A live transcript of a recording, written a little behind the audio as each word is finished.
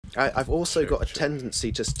I've also got a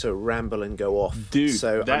tendency just to ramble and go off. Dude,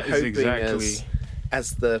 so that I'm is hoping exactly...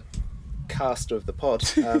 as the caster of the pod,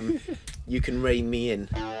 you can rein me in.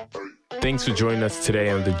 Thanks for joining us today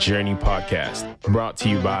on the Journey Podcast, brought to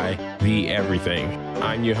you by The Everything.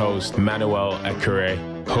 I'm your host, Manuel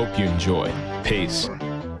Akure. Hope you enjoy. Peace.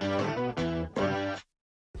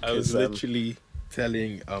 I was literally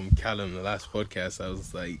telling Callum the last podcast, I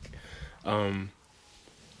was like,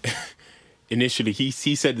 initially he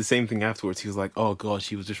said the same thing afterwards. He was like, oh gosh,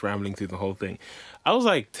 he was just rambling through the whole thing. I was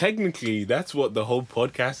like, technically that's what the whole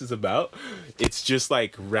podcast is about. It's just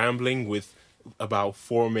like rambling with about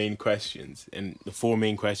four main questions, and the four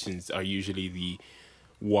main questions are usually the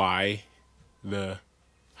why, the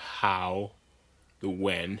how, the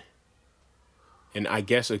when, and I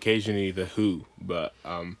guess occasionally the who, but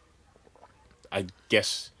I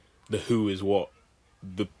guess the who is what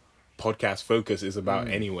the podcast focus is about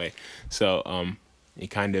anyway. So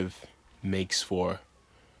it kind of makes for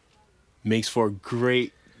a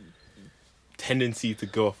great tendency to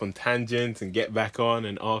go off on tangents and get back on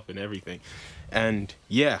and off and everything. And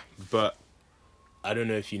yeah, but I don't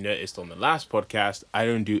know if you noticed on the last podcast, I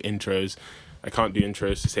don't do intros. I can't do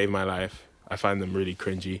intros to save my life. I find them really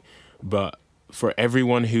cringy. But for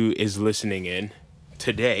everyone who is listening in,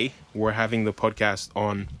 today we're having the podcast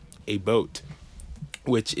on a boat,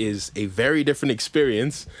 which is a very different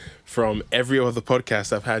experience from every other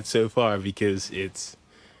podcast I've had so far, because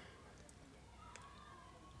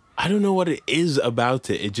I don't know what it is about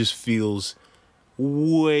it. It just feels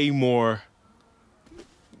way more...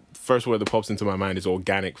 First word that pops into my mind is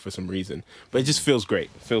organic for some reason. But it just feels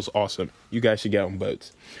great. It feels awesome. You guys should get on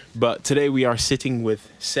boats. But today we are sitting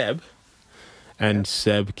with Seb. And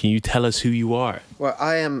Seb, can you tell us who you are? Well,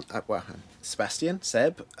 I'm Sebastien,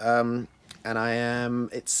 Seb. And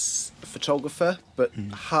it's a photographer, but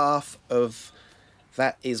half of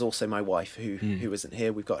that is also my wife, who isn't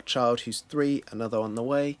here. We've got a child who's 3, another on the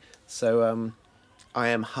way. So I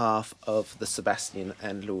am half of the Sebastien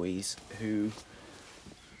and Louise, who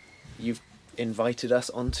you've invited us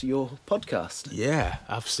onto your podcast. Yeah,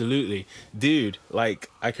 absolutely. Dude, like,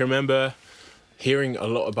 I can remember hearing a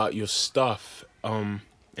lot about your stuff and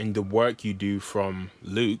the work you do from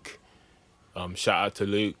Luke. Shout out to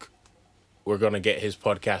Luke. We're going to get his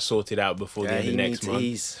podcast sorted out before the end of next month.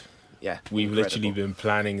 We've incredible. Literally been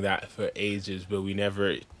planning that for ages, but we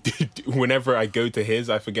never... Whenever I go to his,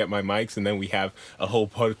 I forget my mics, and then we have a whole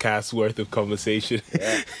podcast worth of conversation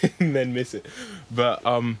and then miss it. But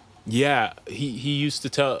yeah, he used to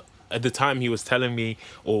tell... At the time, he was telling me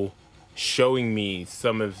or showing me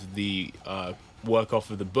some of the work off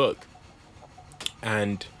of the book.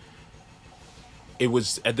 And it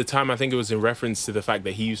was, at the time, I think it was in reference to the fact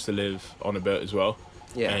that he used to live on a boat as well.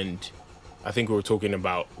 Yeah. And I think we were talking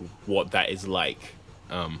about what that is like.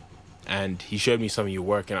 And he showed me some of your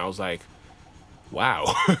work, and I was like,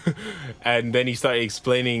 wow. And then he started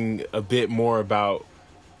explaining a bit more about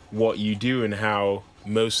what you do and how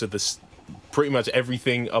most of pretty much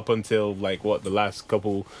everything up until the last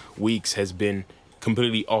couple weeks has been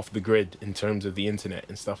completely off the grid in terms of the internet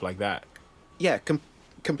and stuff like that. Yeah,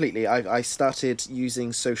 completely. I started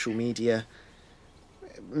using social media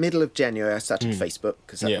middle of January. I started Facebook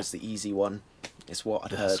because that was the easy one. It's what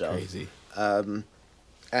I'd heard of. That's crazy.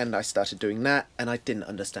 And I started doing that, and I didn't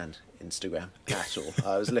understand Instagram at all.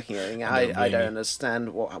 I was looking at it, I don't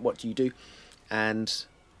understand what do you do. And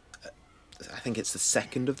I think it's the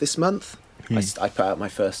 2nd of this month. I put out my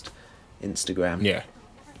first Instagram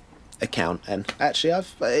account, and actually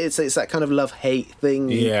it's that kind of love-hate thing.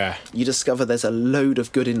 You discover there's a load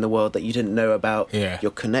of good in the world that you didn't know about. You're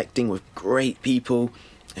connecting with great people,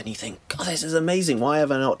 and you think, God, this is amazing. Why have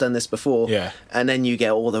I not done this before? And then you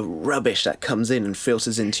get all the rubbish that comes in and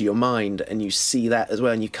filters into your mind, and you see that as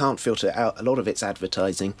well, and you can't filter it out. A lot of it's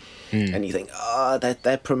advertising, and you think,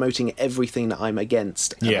 they're promoting everything that I'm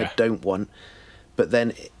against and I don't want. But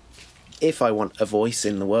then if I want a voice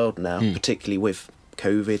in the world now, particularly with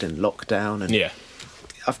COVID and lockdown, and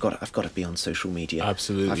I've got to be on social media.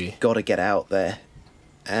 Absolutely. I've got to get out there.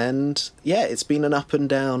 And it's been an up and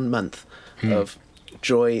down month of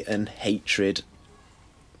joy and hatred.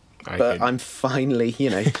 I'm finally,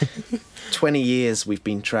 20 years we've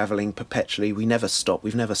been traveling perpetually. We've never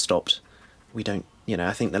stopped. We don't,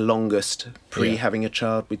 I think the longest having a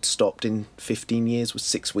child we'd stopped in 15 years was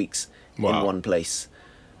 6 weeks in one place.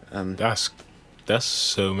 That's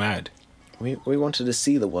so mad. We wanted to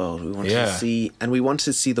see the world. We wanted to see, and we wanted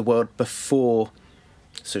to see the world before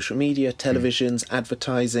social media, televisions,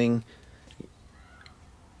 advertising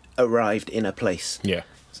arrived in a place.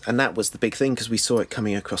 And that was the big thing, because we saw it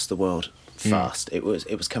coming across the world fast. It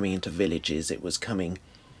was coming into villages. It was coming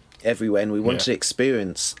everywhere, and we wanted to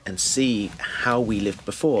experience and see how we lived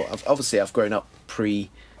before. Obviously, I've grown up pre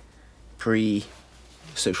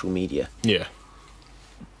social media. Yeah.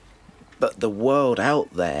 But the world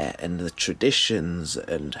out there and the traditions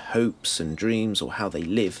and hopes and dreams, or how they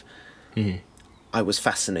live, I was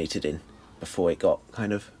fascinated in before it got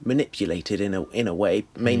kind of manipulated in a way,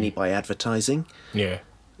 mainly by advertising. Yeah.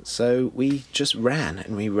 So we just ran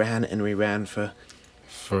and we ran and we ran for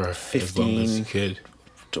 15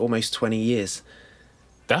 to almost 20 years.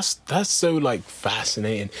 That's so like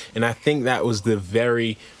fascinating, and I think that was the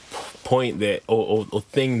very point that or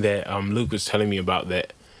thing that Luke was telling me about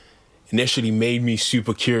that initially made me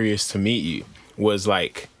super curious to meet you, was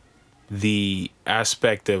like the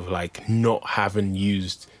aspect of like not having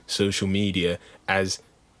used social media as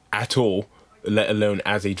at all, let alone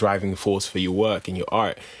as a driving force for your work and your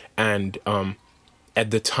art. And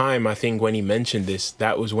at the time, I think when he mentioned this,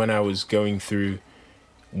 that was when I was going through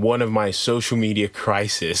one of my social media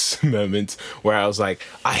crisis moments, where I was like,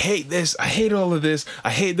 I hate this, I hate all of this, I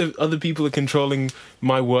hate that other people are controlling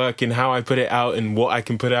my work and how I put it out and what I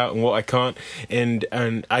can put out and what I can't. And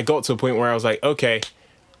I got to a point where I was like, okay,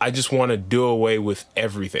 I just want to do away with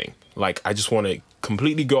everything. Like, I just want to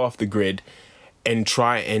completely go off the grid and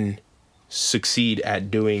try and succeed at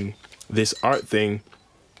doing this art thing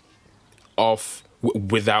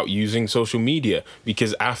without using social media,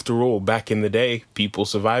 because after all, back in the day, people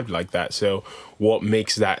survived like that. So what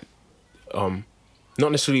makes that not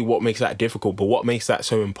necessarily what makes that difficult, but what makes that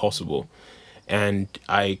so impossible? And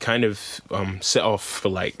I kind of set off for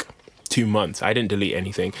like 2 months. I didn't delete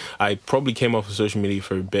anything. I probably came off of social media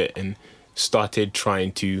for a bit and started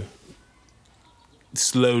trying to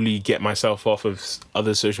slowly get myself off of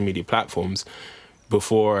other social media platforms,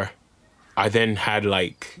 before I then had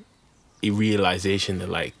like a realization that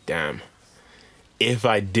like, damn, if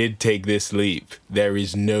I did take this leap, there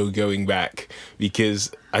is no going back.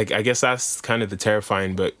 Because I guess that's kind of the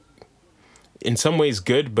terrifying, but in some ways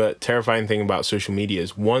good, but terrifying thing about social media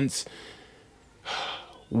is once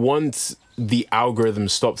the algorithm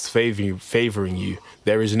stops favoring you,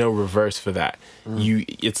 there is no reverse for that.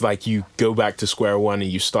 It's like you go back to square one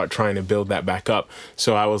and you start trying to build that back up.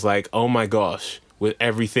 So I was like, oh my gosh, with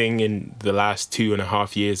everything in the last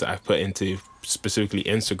 2.5 years I've put into specifically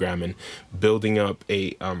Instagram and building up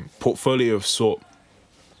a portfolio of sort,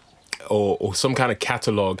 or some kind of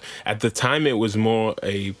catalog. At the time, it was more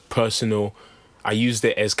a personal, I used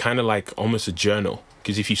it as kind of like almost a journal,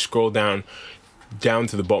 because if you scroll down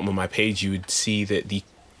to the bottom of my page, you would see that the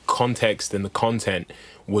context and the content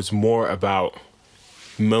was more about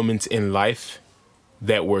moments in life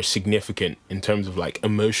that were significant in terms of like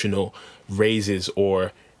emotional raises,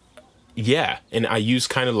 or and I use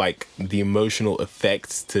kind of like the emotional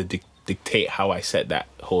effects to dictate how I set that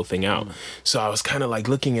whole thing out. So I was kind of like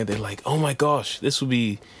looking at it like, oh my gosh, this would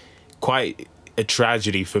be quite a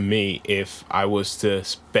tragedy for me if I was to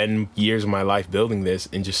spend years of my life building this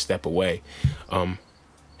and just step away. And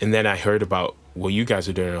then I heard about what you guys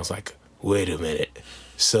are doing, and I was like, wait a minute,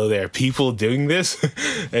 so there are people doing this?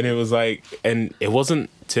 And it was like, and it wasn't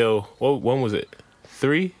till, when was it?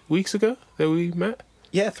 3 weeks ago that we met?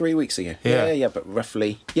 Yeah, 3 weeks ago. Yeah, but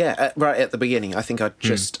roughly. Yeah, right at the beginning. I think I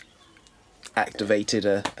just activated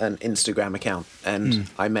an Instagram account and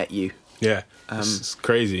I met you. Yeah, it's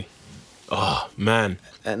crazy. Oh, man.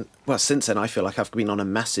 And, well, since then, I feel like I've been on a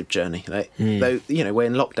massive journey. Like, though, you know, we're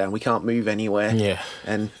in lockdown, we can't move anywhere. Yeah.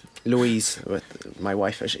 And Louise, my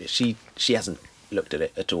wife, she hasn't looked at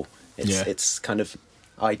it at all. It's kind of,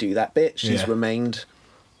 I do that bit. She's remained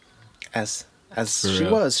as she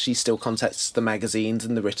was. She still contacts the magazines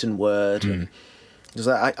and the written word. And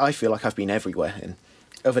I feel like I've been everywhere. And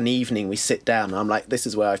of an evening, we sit down and I'm like, this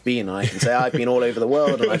is where I've been. And I can say, I've been all over the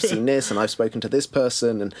world and I've seen this and I've spoken to this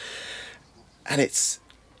person. And it's,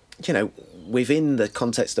 you know, within the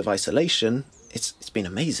context of isolation, it's been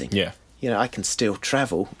amazing. Yeah. You know, I can still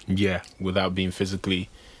travel. Yeah, without being physically...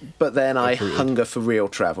 But then I hunger for real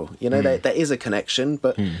travel. You know, there is a connection,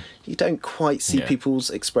 but you don't quite see people's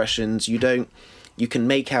expressions. You can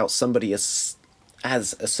make out somebody as a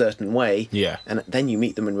certain way. Yeah. And then you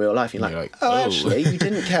meet them in real life. You're like, oh, actually, you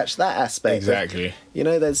didn't catch that aspect. Exactly. But, you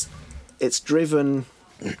know, it's driven,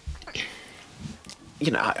 you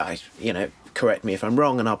know, I correct me if I'm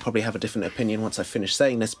wrong, and I'll probably have a different opinion once I finish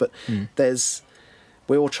saying this, but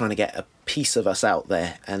we're all trying to get a piece of us out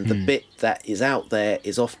there, and the bit that is out there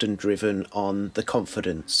is often driven on the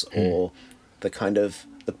confidence or the kind of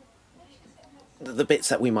the bits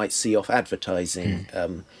that we might see off advertising.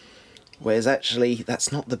 Whereas actually,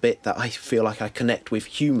 that's not the bit that I feel like I connect with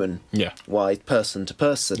human-wise, person to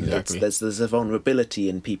person. Exactly. There's a vulnerability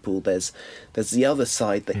in people. There's the other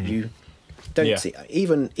side that you don't see.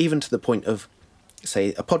 Even to the point of, say,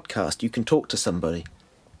 a podcast. You can talk to somebody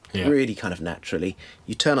really kind of naturally.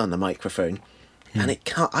 You turn on the microphone, and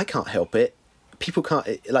I can't help it. People can't,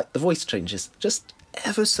 like, the voice changes just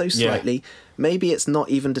ever so slightly. Yeah. Maybe it's not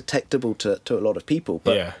even detectable to a lot of people,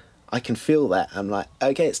 but I can feel that. I'm like,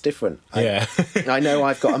 okay, it's different. I know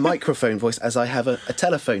I've got a microphone voice as I have a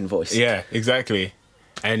telephone voice. Yeah, exactly.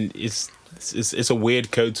 And it's a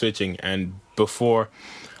weird code switching. And before,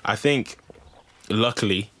 I think,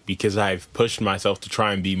 luckily, because I've pushed myself to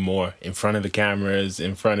try and be more in front of the cameras,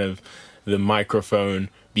 in front of the microphone,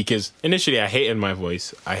 because initially I hated my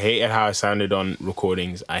voice. I hated how I sounded on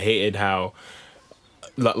recordings. I hated how,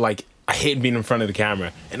 like, I hated being in front of the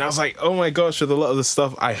camera. And I was like, oh my gosh, with a lot of the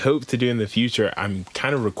stuff I hope to do in the future, I'm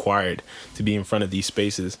kind of required to be in front of these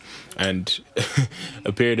spaces. And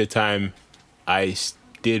a period of time, I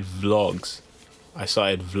did vlogs. I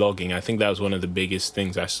started vlogging. I think that was one of the biggest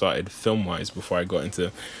things I started film-wise before I got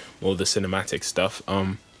into all the cinematic stuff.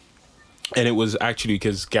 And it was actually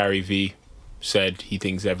because Gary Vee said he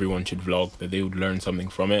thinks everyone should vlog, that they would learn something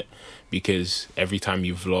from it, because every time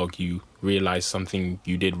you vlog, you realize something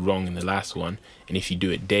you did wrong in the last one, and if you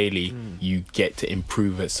do it daily, you get to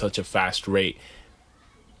improve at such a fast rate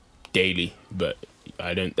daily. But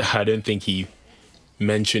I don't think he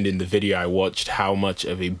mentioned in the video I watched how much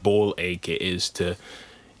of a ball ache it is to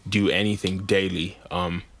do anything daily.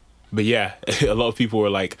 But yeah, a lot of people were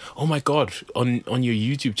like, oh my God, on your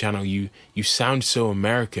YouTube channel, you sound so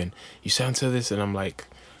American. You sound so this. And I'm like,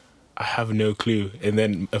 I have no clue. And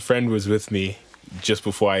then a friend was with me just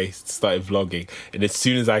before I started vlogging. And as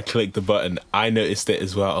soon as I clicked the button, I noticed it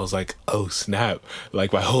as well. I was like, oh snap.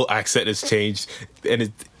 Like my whole accent has changed.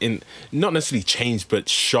 And it not necessarily changed, but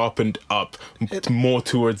sharpened up more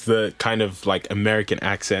towards the kind of like American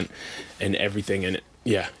accent and everything. And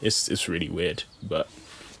it's really weird. But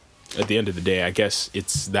at the end of the day, I guess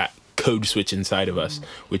it's that code switch inside of us,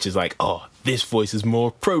 which is like, oh, this voice is more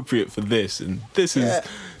appropriate for this, and this is...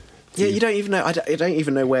 Yeah, you don't even know. I don't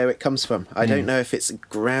even know where it comes from. I don't know if it's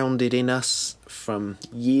grounded in us from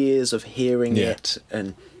years of hearing it,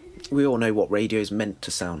 and we all know what radio is meant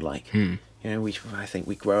to sound like. You know, I think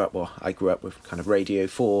we grow up, well, I grew up with kind of Radio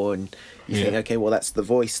 4, and you think, okay, well, that's the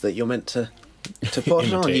voice that you're meant to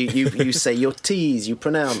put on. You say your T's, you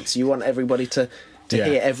pronounce, you want everybody to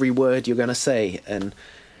hear every word you're going to say, and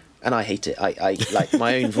I hate it. I like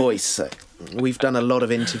my own voice. We've done a lot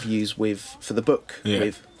of interviews for the book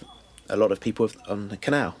with a lot of people on the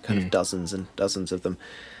canal, kind of dozens and dozens of them,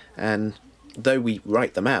 and though we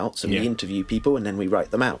write them out, so we interview people and then we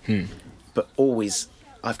write them out, but always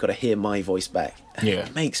I've got to hear my voice back.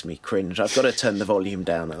 It makes me cringe. I've got to turn the volume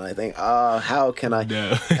down, and I think, how can I?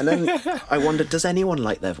 No. And then I wonder, does anyone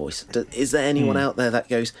like their voice? Is there anyone out there that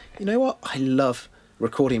goes, you know what, I love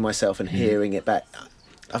recording myself and hearing it back?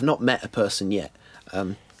 I've not met a person yet.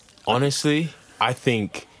 Honestly, I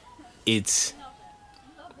think it's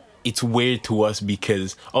weird to us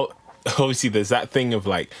because obviously there's that thing of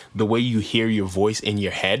like the way you hear your voice in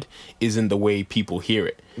your head isn't the way people hear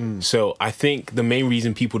it. So I think the main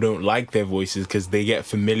reason people don't like their voice is because they get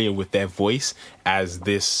familiar with their voice as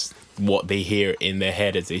this, what they hear in their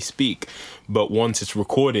head as they speak. But once it's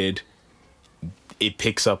recorded, it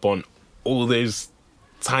picks up on all those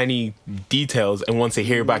tiny details, and once they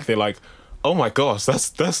hear it back, they're like, oh my gosh,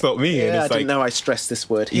 that's not me. Yeah, and it's I didn't know I stressed this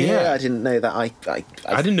word here. I didn't know that I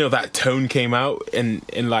didn't know that tone came out, and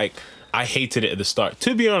like I hated it at the start.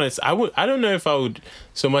 To be honest, I don't know if I would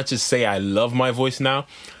so much as say I love my voice now.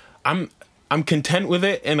 I'm content with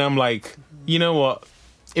it, and I'm like, you know what?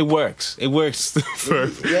 It works. It works for...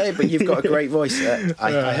 Yeah, but you've got a great voice.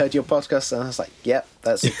 I heard your podcast and I was like, yep,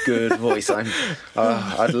 that's a good voice.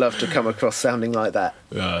 I'd love to come across sounding like that.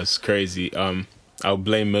 It's crazy. I'll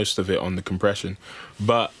blame most of it on the compression.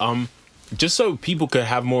 But just so people could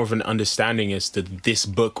have more of an understanding as to this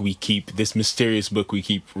mysterious book we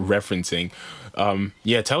keep referencing,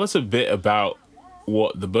 tell us a bit about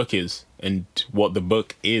what the book is and what the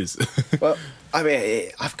book is. Well, I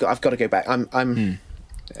mean, I've got to go back.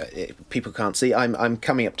 People can't see. I'm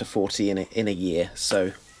coming up to 40 in a year,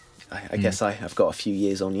 so I guess I've got a few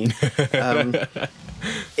years on you.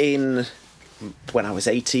 When I was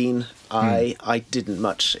 18, I didn't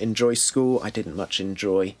much enjoy school. I didn't much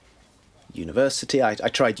enjoy university. I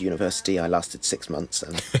tried university. I lasted 6 months,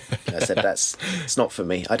 and I said it's not for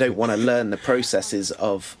me. I don't want to learn the processes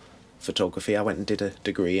of photography. I went and did a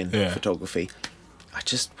degree in photography. I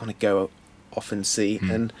just want to go off and see,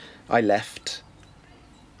 and I left.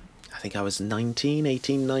 I think I was 19.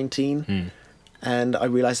 And I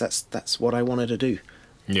realised that's what I wanted to do.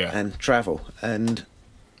 Yeah. And travel. And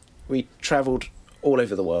we travelled all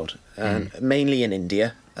over the world, and mainly in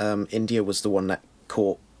India. India was the one that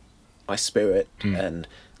caught my spirit and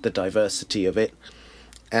the diversity of it.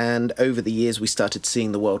 And over the years, we started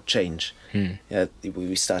seeing the world change.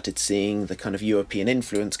 We started seeing the kind of European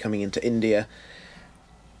influence coming into India.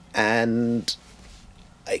 And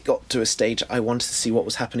it got to a stage I wanted to see what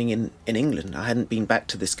was happening in England. I hadn't been back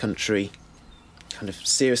to this country kind of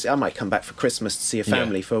seriously. I might come back for Christmas to see a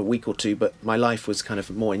family for a week or two, but my life was kind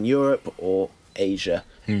of more in Europe or Asia.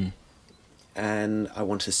 And I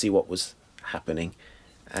wanted to see what was happening.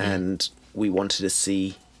 And we wanted to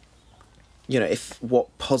see, you know,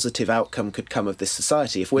 what positive outcome could come of this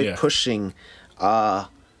society. If we're pushing our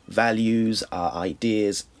values, our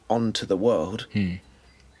ideas onto the world,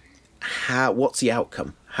 what's the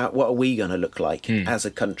outcome? What are we going to look like as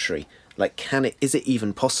a country? Like, is it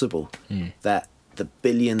even possible that the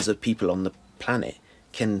billions of people on the planet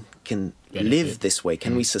can live this way?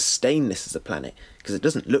 Can we sustain this as a planet? Because it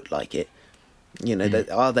doesn't look like it. You know,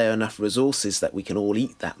 are there enough resources that we can all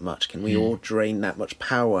eat that much? Can we all drain that much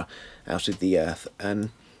power out of the earth?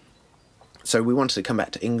 And so we wanted to come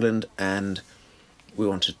back to England, and we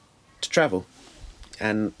wanted to travel.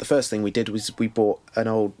 And the first thing we did was we bought an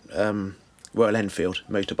old Royal Enfield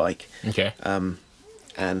motorbike. Okay.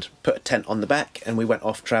 And put a tent on the back, and we went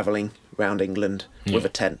off travelling around England with a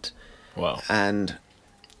tent. Wow. And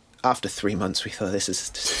after 3 months, we thought, this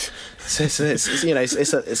is it's you know,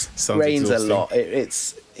 it rains a lot.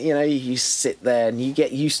 It's you know, you sit there and you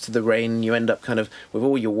get used to the rain, and you end up kind of with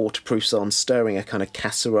all your waterproofs on, stirring a kind of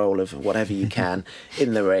casserole of whatever you can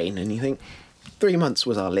in the rain, and you think 3 months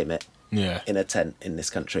was our limit in a tent in this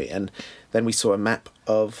country. And then we saw a map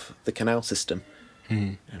of the canal system.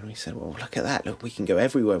 And we said, well, look at that. Look, we can go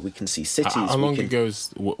everywhere. We can see cities. How long ago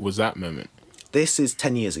was that moment? This is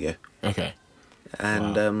 10 years ago. Okay.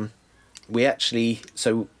 And we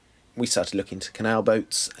started looking into canal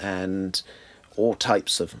boats and all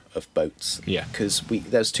types of boats. Yeah. Because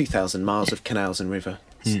there's 2,000 miles of canals and rivers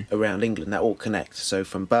around England that all connect. So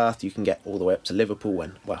from Bath, you can get all the way up to Liverpool,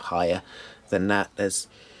 and higher than that. There's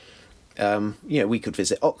we could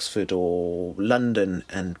visit Oxford or London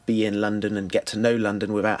and be in London and get to know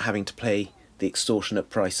London without having to pay the extortionate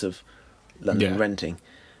price of London renting.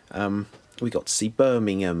 We got to see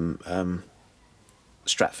Birmingham,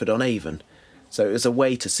 Stratford-on-Avon. So it was a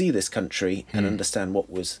way to see this country and understand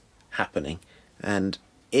what was happening. And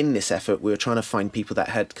in this effort, we were trying to find people that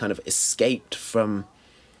had kind of escaped from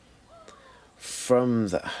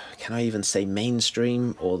the, can I even say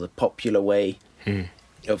mainstream or the popular way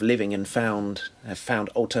of living, and have found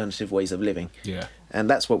alternative ways of living. Yeah. And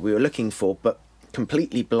that's what we were looking for, but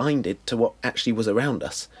completely blinded to what actually was around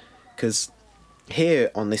us. Because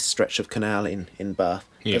here on this stretch of canal in Bath,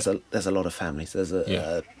 there's a lot of families. There's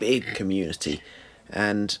a big community.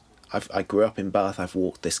 And I grew up in Bath. I've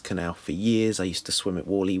walked this canal for years. I used to swim at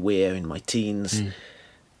Whalley Weir in my teens.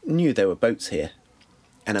 Knew there were boats here.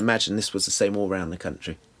 And imagine this was the same all around the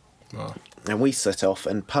country. Wow. And we set off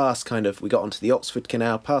and we got onto the Oxford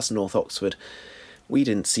Canal, past North Oxford. We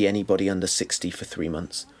didn't see anybody under 60 for 3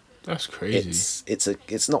 months. That's crazy.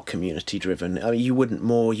 It's not community driven. I mean, you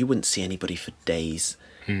wouldn't see anybody for days.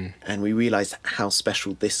 And we realised how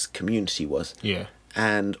special this community was. Yeah.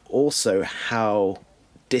 And also how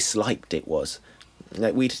disliked it was.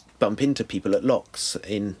 Like, we'd bump into people at locks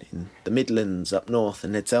in the Midlands up north,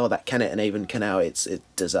 and they'd say, "Oh, that Kennet and Avon Canal, it's a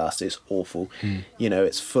disaster. It's awful. You know,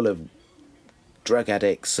 it's full of drug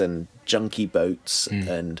addicts and junkie boats,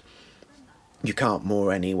 and you can't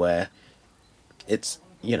moor anywhere. It's,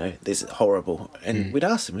 you know, this is horrible." And we'd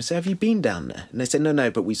ask them, we'd say, "Have you been down there?" And they said, No,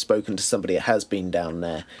 but we've spoken to somebody that has been down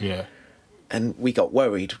there. Yeah. And we got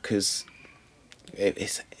worried because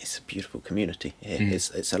it's a beautiful community.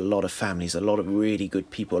 It's a lot of families, a lot of really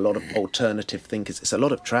good people, a lot of alternative thinkers. It's a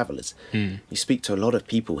lot of travellers. You speak to a lot of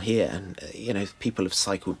people here, and you know, people have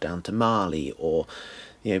cycled down to Mali, or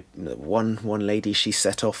you know, one lady, she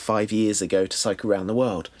set off 5 years ago to cycle around the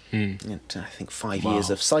world. And I think 5 years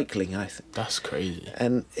of cycling. That's crazy.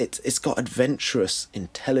 And it's got adventurous,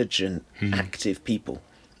 intelligent, active people.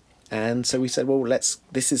 And so we said, well,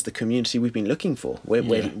 this is the community we've been looking for.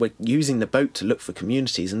 We're using the boat to look for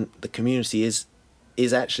communities, and the community is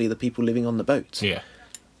actually the people living on the boats. Yeah.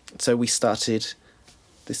 So we started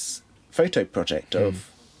this photo project of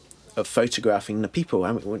photographing the people.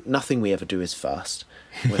 I mean, nothing we ever do is fast.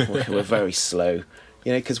 We're very slow,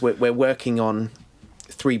 you know, because we're working on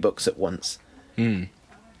 3 books at once. And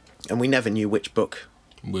we never knew which book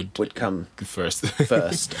would come first.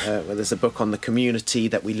 Well, there's a book on the community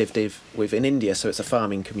that we lived with in India, so it's a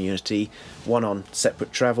farming community, one on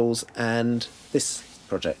separate travels, and this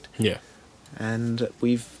project. Yeah. And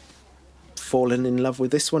we've fallen in love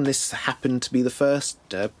with this one. This happened to be the first,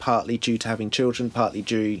 partly due to having children, partly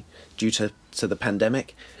due to the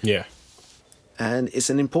pandemic. Yeah. And it's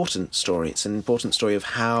an important story. It's an important story of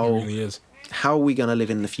how it really is. How are we going to live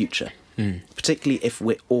in the future, particularly if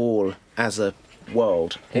we're all, as a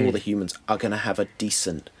world, all the humans are going to have a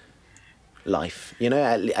decent life, you know,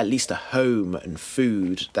 at least a home and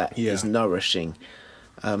food that is nourishing.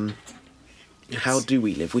 How do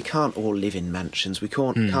we live? We can't all live in mansions. We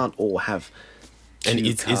can't all have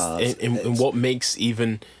cars. And what makes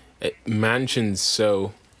even mansions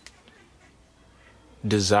so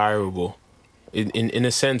desirable, in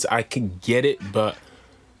a sense, I can get it, but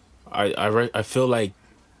I feel like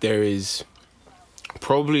there is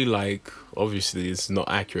probably, like, obviously it's not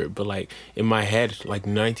accurate, but like in my head, like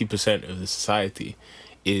 90% of the society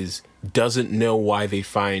doesn't know why they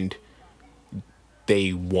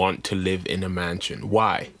want to live in a mansion.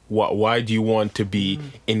 Why do you want to be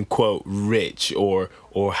in quote rich or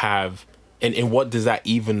have, and what does that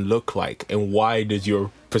even look like, and why does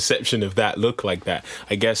your perception of that look like that?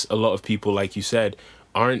 I guess a lot of people, like you said,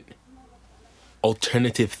 aren't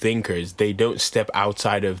alternative thinkers. They don't step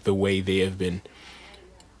outside of the way they have been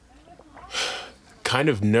kind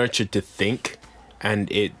of nurtured to think, and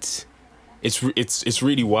it's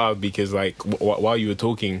really wild because, like, while you were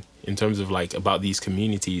talking in terms of like about these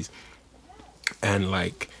communities and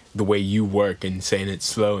like the way you work and saying it's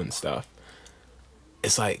slow and stuff,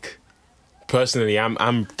 it's like, personally,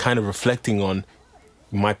 I'm kind of reflecting on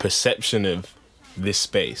my perception of this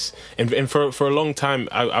space, and for a long time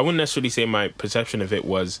I wouldn't necessarily say my perception of it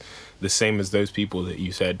was the same as those people that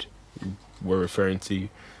you said were referring to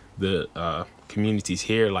the communities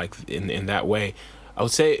here, like in that way. I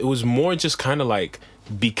would say it was more just kind of like,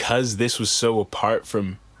 because this was so apart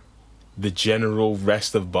from the general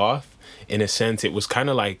rest of Bath, in a sense, it was kind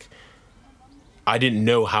of like I didn't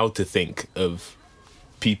know how to think of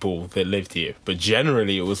people that lived here. But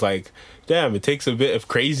generally it was like, damn, it takes a bit of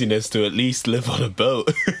craziness to at least live on a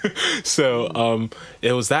boat. So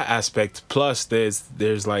it was that aspect. Plus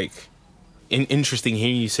there's like, interesting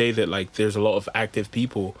hearing you say that, like, there's a lot of active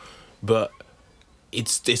people, but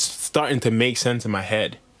it's starting to make sense in my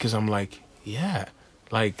head, because I'm like, yeah,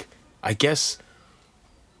 like, I guess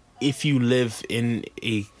if you live in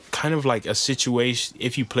a kind of like a situation,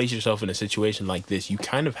 if you place yourself in a situation like this, you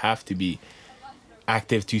kind of have to be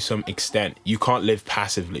active to some extent. You can't live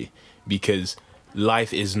passively, because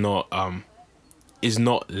life is not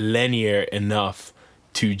linear enough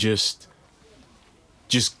to just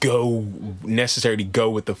necessarily go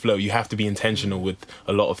with the flow. You have to be intentional with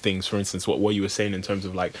a lot of things. For instance, what you were saying in terms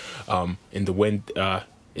of like in winter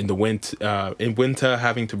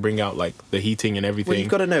having to bring out like the heating and everything. Well, you've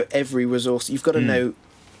got to know every resource. You've got to know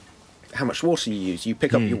how much water you use. You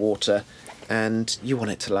pick up your water and you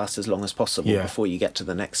want it to last as long as possible before you get to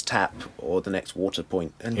the next tap or the next water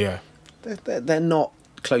point. And they're not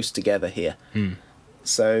close together here.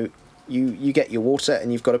 So you get your water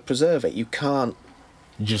and you've got to preserve it. You can't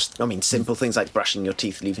simple things like brushing your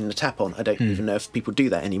teeth, leaving the tap on. I don't even know if people do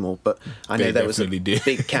that anymore, but I know there was a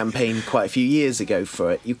big campaign quite a few years ago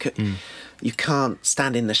for it. You can't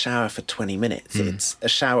stand in the shower for 20 minutes. A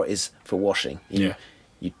shower is for washing. You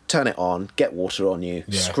turn it on, get water on you,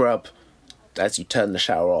 scrub as you turn the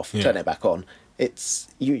shower off, turn it back on. It's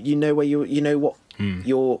you know where you know what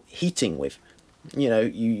you're heating with. You know,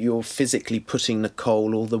 you're physically putting the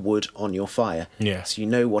coal or the wood on your fire. So you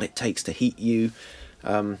know what it takes to heat you.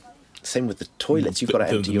 Same with the toilets. You've got to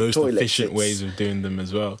empty your toilets. The most efficient ways of doing them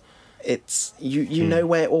as well. It's you know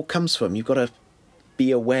where it all comes from. You've got to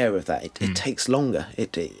be aware of that. It takes longer.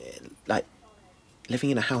 It like living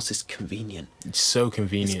in a house is convenient. It's so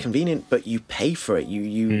convenient. It's convenient, but you pay for it.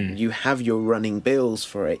 You have your running bills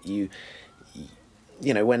for it. You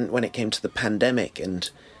know, when it came to the pandemic and,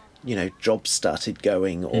 you know, jobs started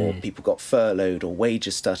going or people got furloughed or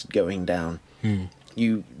wages started going down,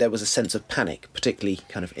 there was a sense of panic, particularly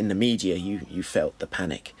kind of in the media. You felt the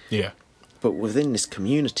panic. But within this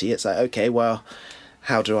community, it's like, okay, well,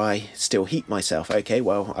 how do I still heat myself? Okay,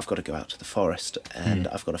 well, I've got to go out to the forest and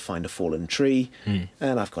I've got to find a fallen tree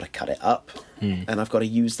and I've got to cut it up and I've got to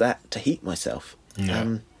use that to heat myself.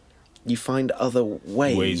 You find other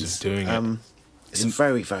ways of doing it. It's a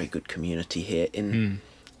very, very good community here in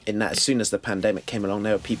that as soon as the pandemic came along,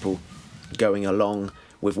 there were people going along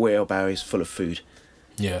with wheelbarrows full of food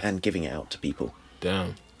and giving it out to people.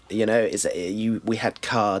 Damn. You know, we had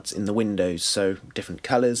cards in the windows, so different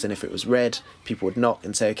colours, and if it was red, people would knock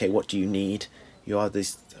and say, okay, what do you need? You're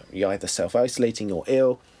either self-isolating or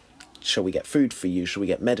ill. Shall we get food for you? Shall we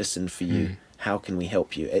get medicine for you? How can we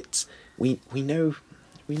help you? We know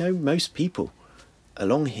most people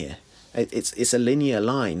along here. It's a linear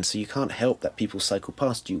line, so you can't help that people cycle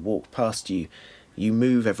past you, walk past you. You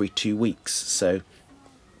move every 2 weeks, so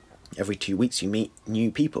every 2 weeks you meet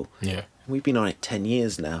new people. Yeah. We've been on it 10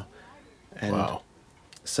 years now. And wow.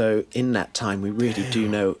 So in that time, we really do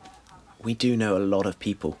know a lot of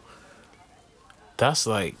people. That's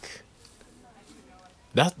like,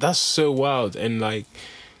 that's so wild. And like,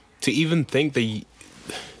 to even think that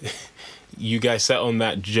you guys set on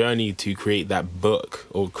that journey to create that book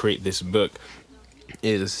or create this book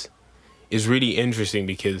is really interesting,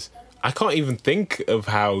 because I can't even think of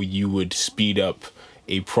how you would speed up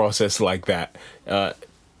a process like that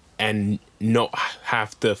and not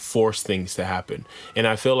have to force things to happen. And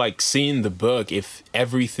I feel like seeing the book, if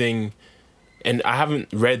everything, and I haven't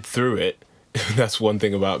read through it, that's one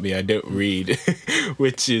thing about me, I don't read,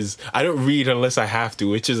 I don't read unless I have to,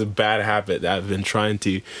 which is a bad habit that I've been trying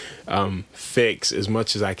to fix as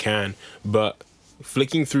much as I can. But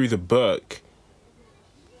flicking through the book,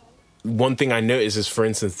 one thing I notice is, for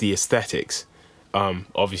instance, the aesthetics.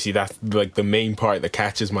 Obviously, that's like the main part that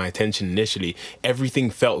catches my attention initially. Everything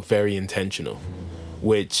felt very intentional,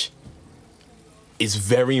 which is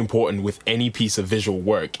very important with any piece of visual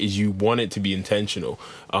work. Is you want it to be intentional,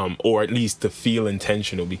 or at least to feel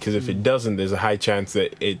intentional, because if it doesn't, there's a high chance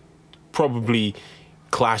that it probably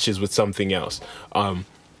clashes with something else.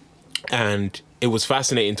 And it was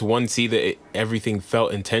fascinating to see that everything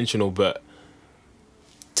felt intentional, but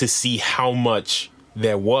to see how much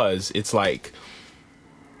there was, it's like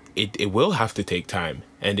it will have to take time.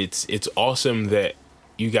 And it's awesome that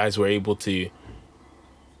you guys were able to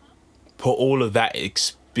put all of that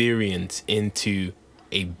experience into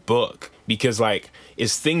a book, because like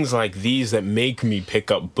it's things like these that make me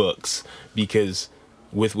pick up books, because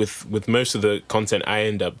with most of the content I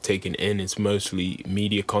end up taking in, it's mostly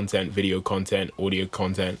media content, video content, audio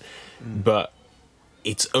content, but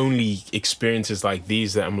it's only experiences like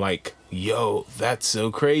these that I'm like, yo, that's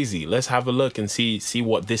so crazy. Let's have a look and see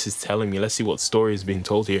what this is telling me. Let's see what story is being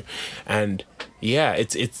told here. And yeah,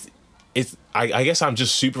 I guess I'm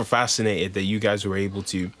just super fascinated that you guys were able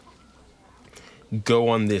to go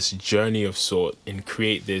on this journey of sort and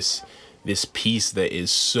create this piece that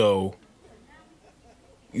is so,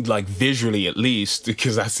 like, visually, at least,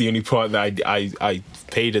 because that's the only part that I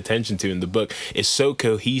paid attention to in the book, is so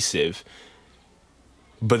cohesive.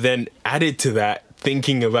 But then added to that,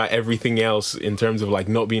 thinking about everything else in terms of like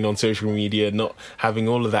not being on social media, not having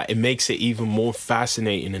all of that, it makes it even more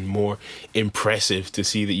fascinating and more impressive to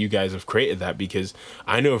see that you guys have created that. Because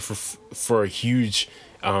I know for a huge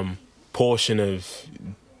portion of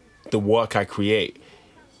the work I create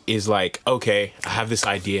is like, okay, I have this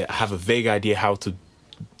idea, I have a vague idea how to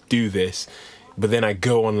do this, but then I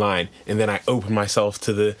go online and then I open myself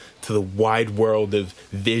to the wide world of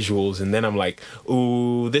visuals, and then I'm like,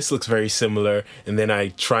 ooh, this looks very similar, and then I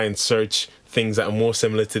try and search things that are more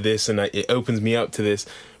similar to this, and it opens me up to this.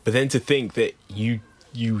 But then to think that you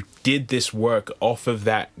did this work off of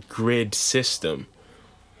that grid system,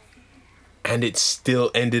 and it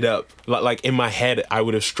still ended up like in my head, I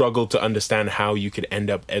would have struggled to understand how you could end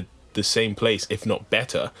up at the same place, if not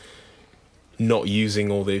better, not using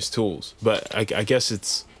all those tools. But I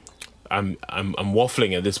guess I'm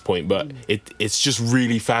waffling at this point, but it's just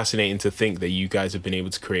really fascinating to think that you guys have been able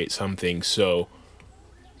to create something so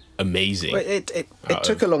amazing. Well, it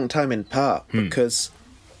took a long time, in part because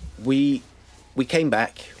we came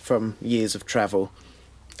back from years of travel,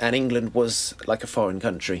 and England was like a foreign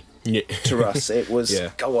country to us. It was,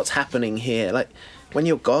 God, what's happening here? Like, when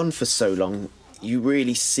you're gone for so long, you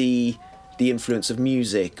really see the influence of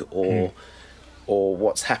music or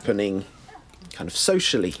what's happening kind of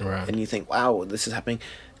socially, and you think, wow, this is happening.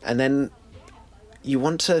 And then we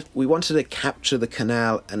wanted to capture the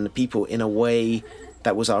canal and the people in a way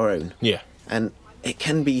that was our own. Yeah. And it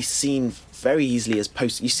can be seen very easily as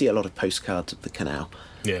you see a lot of postcards of the canal.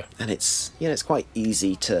 Yeah. And it's quite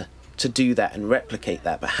easy to do that and replicate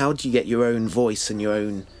that, but how do you get your own voice and your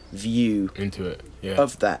own view into it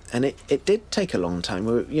of that? And it did take a long time.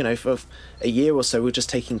 For a year or so we were just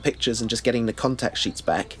taking pictures and just getting the contact sheets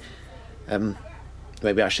back.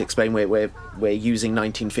 Maybe I should explain, we're using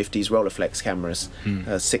 1950s Rolleiflex cameras,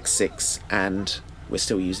 6.6, and we're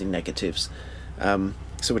still using negatives.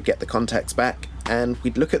 So we'd get the contacts back and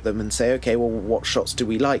we'd look at them and say, okay, well, what shots do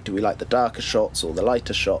we like? Do we like the darker shots or the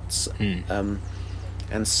lighter shots?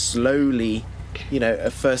 And slowly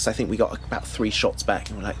at first I think we got about 3 shots back,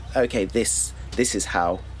 and we're like, okay, this is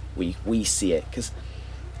how we see it, because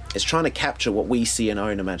it's trying to capture what we see in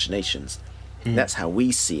our own imaginations. That's how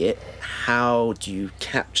we see it. How do you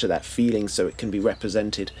capture that feeling so it can be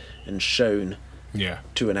represented and shown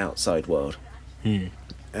to an outside world?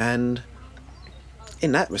 And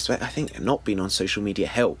in that respect, I think not being on social media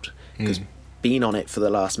helped, because being on it for the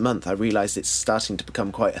last month, I realised it's starting to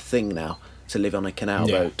become quite a thing now to live on a canal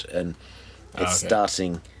boat, and it's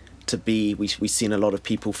starting to be, we've seen a lot of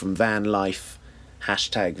people from van life,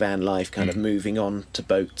 #van life, kind of moving on to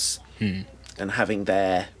boats and having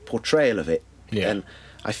their portrayal of it. And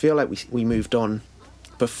I feel like we moved on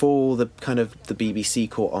before the BBC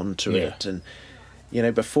caught on to it, and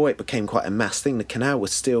before it became quite a mass thing. The canal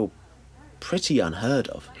was still pretty unheard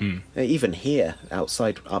of. Even here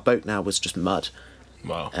outside, our boat now was just mud.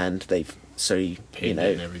 Wow. And they've painted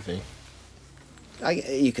and everything.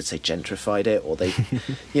 You could say gentrified it, or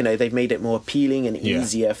they've made it more appealing and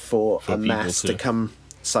easier for a mass to come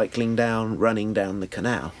cycling down, running down the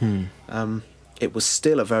canal. It was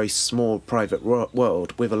still a very small private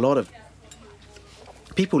world with a lot of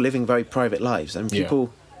people living very private lives, and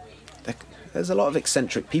there's a lot of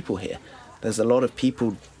eccentric people here. There's a lot of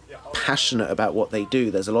people passionate about what they do.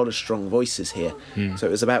 There's a lot of strong voices here. So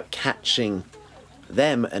it was about catching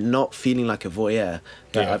them and not feeling like a voyeur.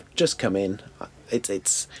 I've just come in.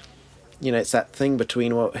 It's it's that thing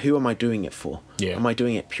between, well, who am I doing it for? Am I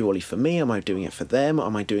doing it purely for me? Am I doing it for them?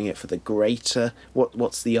 Am I doing it for the greater?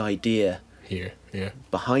 What's the idea here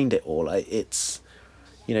behind it all? It's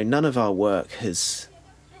none of our work has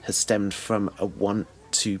stemmed from a want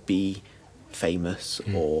to be famous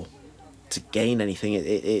or to gain anything.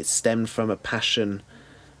 It stemmed from a passion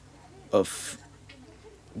of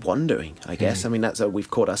wandering, I guess. I mean, that's we've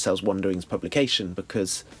called ourselves Wandering's Publication,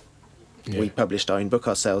 because we published our own book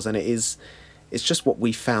ourselves, and it's just what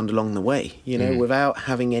we found along the way, without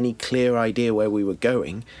having any clear idea where we were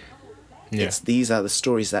going. These are the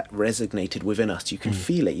stories that resonated within us. You can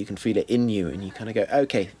feel it. You can feel it in you, and you kind of go,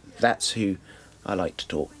 okay, that's who I like to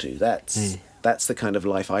talk to. That's the kind of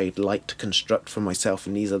life I'd like to construct for myself,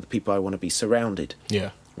 and these are the people I want to be surrounded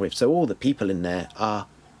with. So all the people in there are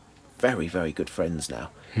very, very good friends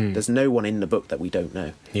now. There's no one in the book that we don't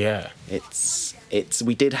know.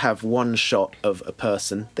 We did have one shot of a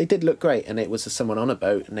person. They did look great, and it was someone on a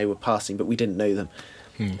boat, and they were passing, but we didn't know them.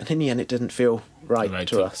 And in the end, it didn't feel right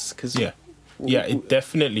to us, because it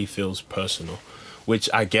definitely feels personal, which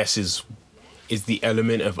I guess is the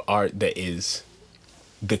element of art that is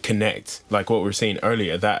the connect, like what we were saying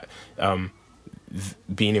earlier, that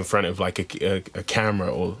being in front of like a camera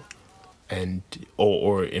or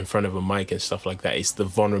in front of a mic and stuff like that, it's the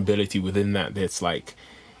vulnerability within that's like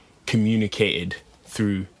communicated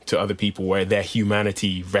through to other people, where their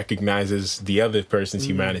humanity recognizes the other person's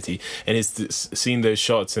humanity. And it's seeing those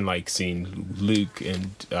shots, and like seeing Luke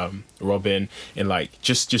and Robin, and like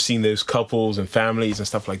just seeing those couples and families and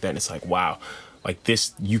stuff like that, and it's like, wow, like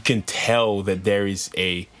this, you can tell that there's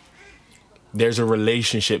a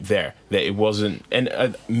relationship there, that it wasn't,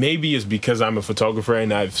 and maybe it's because I'm a photographer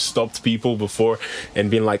and I've stopped people before and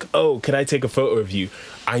been like, oh, can I take a photo of you?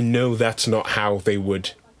 I know that's not how they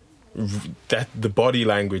would, that the body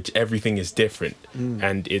language, everything is different.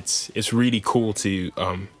 And it's really cool to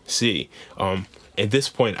see. At this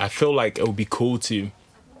point, I feel like it would be cool to,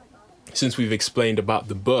 since we've explained about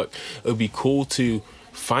the book, it would be cool to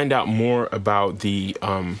find out more about the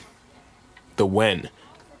when,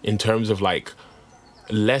 in terms of like,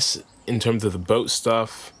 less in terms of the boat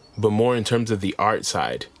stuff, but more in terms of the art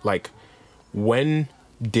side. Like, when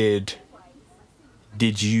did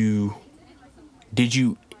you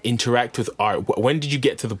interact with art? When did you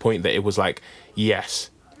get to the point that it was like, yes,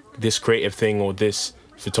 this creative thing or this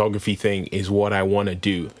photography thing is what I want to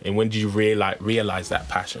do? And when did you realize that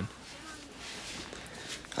passion?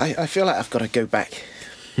 I feel like I've got to go back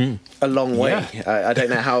a long way. I don't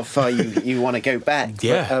know how far you want to go back.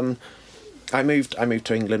 But, I moved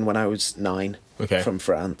to England when I was 9 from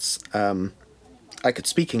France. I could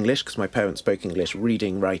speak English because my parents spoke English.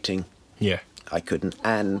 Reading, writing, I couldn't.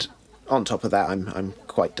 And on top of that, I'm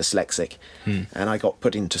quite dyslexic, and I got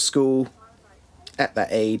put into school at that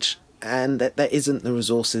age, and there isn't the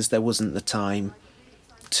resources, there wasn't the time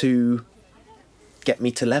to get me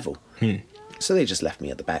to level. So they just left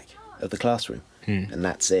me at the back of the classroom, and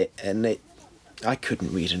that's it. And I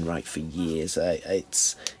couldn't read and write for years.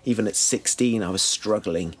 It's even at 16, I was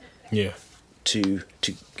struggling to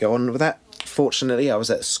go on with that. Fortunately, I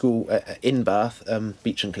was at school in Bath,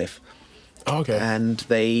 Beach and Cliff. Okay. And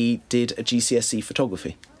they did a GCSE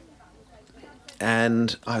photography.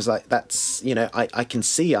 And I was like, that's, you know, I can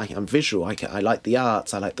see, I'm visual, I like the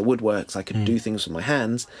arts, I like the woodworks, I can do things with my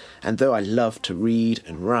hands. And though I love to read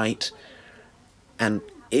and write, and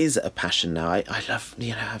is a passion now, I love,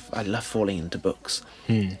 you know, I love falling into books.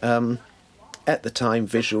 At the time,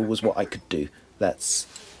 visual was what I could do. That's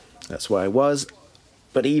where I was.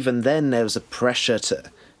 But even then, there was a pressure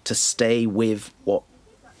to stay with what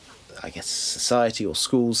I guess society or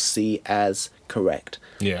schools see as correct.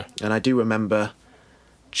 Yeah. And I do remember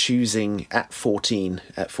choosing at 14,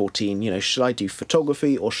 you know, should I do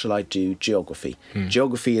photography or should I do geography?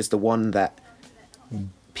 Geography is the one that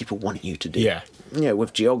people want you to do. Yeah. You know,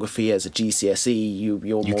 with geography as a GCSE, you're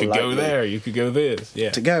more likely... You could go there, you could go this, yeah.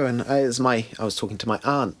 To go, and I was talking to my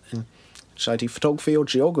aunt, and should I do photography or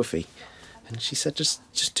geography? And she said, just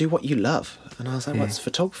do what you love. And I was like, what's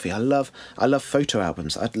photography? I love photo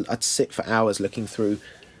albums. I'd sit for hours looking through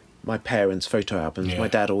my parents' photo albums. Yeah. My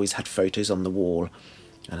dad always had photos on the wall,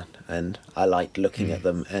 and I liked looking at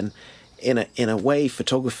them. And in a way,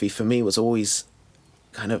 photography for me was always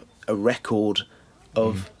kind of a record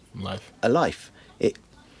of a life.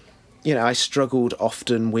 You know, I struggled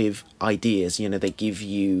often with ideas. You know, they give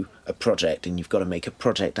you a project and you've got to make a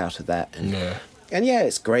project out of that. And yeah,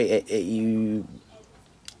 it's great. It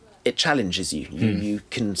challenges you. You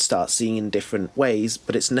can start seeing in different ways,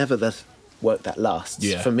 but it's never the work that lasts.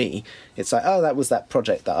 Yeah. For me, it's like, oh, that was that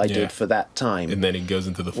project that I did for that time. And then it goes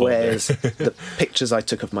into the folder. Whereas the pictures I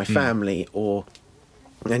took of my family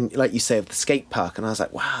and like you say, of the skate park, and I was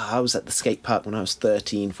like, wow, I was at the skate park when I was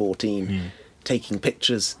 13, 14, taking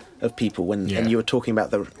pictures of people and you were talking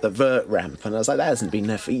about the vert ramp, and I was like, that hasn't been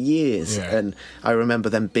there for years. And I remember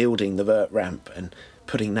them building the vert ramp and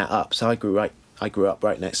putting that up. So I grew up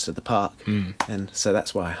right next to the park, and so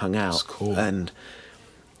that's where I hung out. That's cool.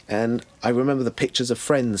 And I remember the pictures of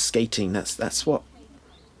friends skating. That's what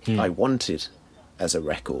I wanted as a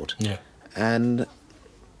record. Yeah. And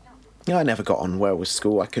you know, I never got on well with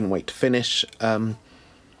school. I couldn't wait to finish.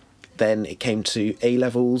 Then it came to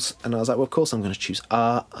A-levels, and I was like, well, of course I'm going to choose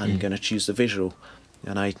art. I'm going to choose the visual.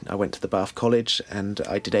 And I went to the Bath College, and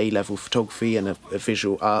I did A-level photography and a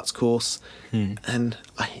visual arts course, and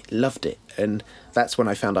I loved it. And that's when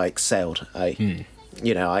I found I excelled.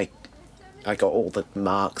 You know, I got all the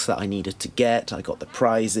marks that I needed to get. I got the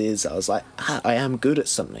prizes. I was like, I am good at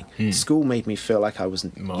something. School made me feel like I was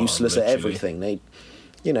useless at everything.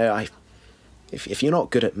 You know, if you're not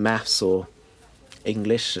good at maths or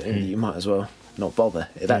English, you might as well not bother.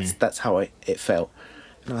 That's how it felt.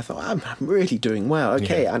 And I thought, I'm really doing well.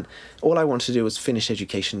 Okay, and all I wanted to do was finish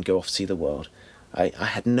education, go off see the world. I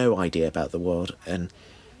had no idea about the world, and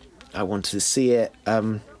I wanted to see it.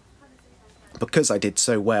 Because I did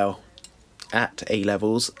so well at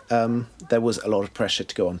A-levels, there was a lot of pressure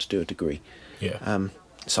to go on to do a degree. Yeah.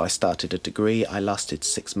 So I started a degree. I lasted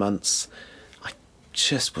 6 months. I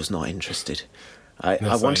just was not interested.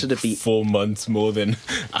 I wanted to be 4 months more than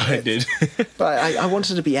I did. But I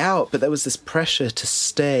wanted to be out, but there was this pressure to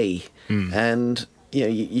stay. And you know,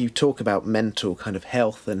 you talk about mental kind of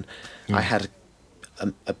health, and I had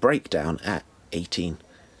a breakdown at 18,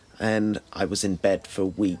 and I was in bed for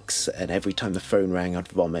weeks, and every time the phone rang I'd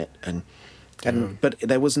vomit, but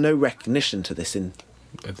there was no recognition to this in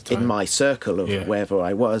my circle of wherever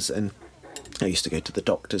I was. And I used to go to the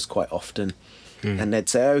doctors quite often. And they'd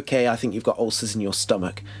say, okay, I think you've got ulcers in your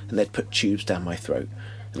stomach. And they'd put tubes down my throat.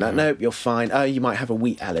 And like, nope, you're fine. Oh, you might have a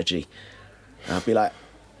wheat allergy. And I'd be like,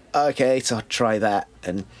 okay, so I'll try that.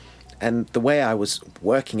 And the way I was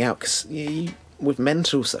working out, because with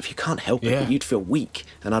mental stuff, you can't help it, but you'd feel weak.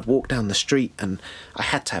 And I'd walk down the street, and I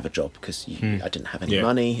had to have a job because I didn't have any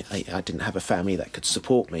money. I didn't have a family that could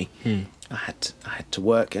support me. I had to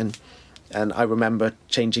work. And I remember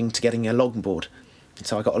changing to getting a longboard.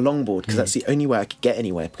 So I got a longboard because that's the only way I could get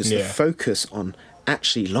anywhere, because the focus on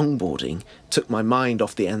actually longboarding took my mind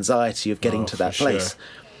off the anxiety of getting to that place. Sure.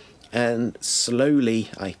 And slowly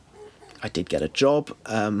I did get a job.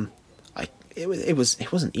 It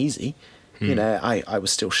wasn't easy. You know, I was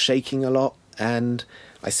still shaking a lot, and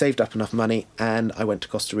I saved up enough money, and I went to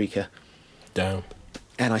Costa Rica. Damn.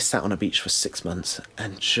 And I sat on a beach for 6 months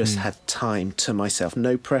and just had time to myself.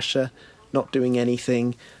 No pressure, not doing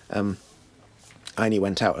anything. I only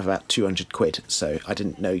went out with about 200 quid, so I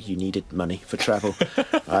didn't know you needed money for travel.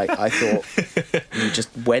 I thought you just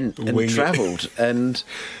went and travelled, and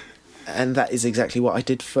that is exactly what I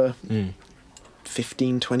did for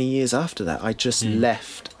 15, 20 years after that. I just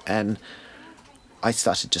left, and I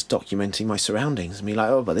started just documenting my surroundings and be like,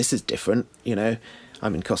 oh, but this is different. You know,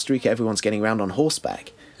 I'm in Costa Rica, everyone's getting around on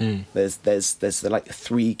horseback. There's like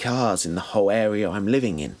 3 cars in the whole area I'm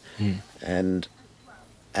living in. And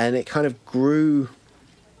And it kind of grew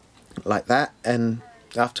like that. And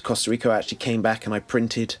after Costa Rica, I actually came back and I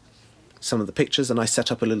printed some of the pictures and I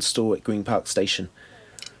set up a little store at Green Park Station.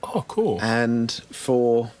 Oh, cool. And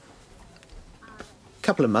for a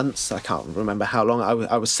couple of months, I can't remember how long,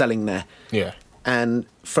 I was selling there. Yeah. And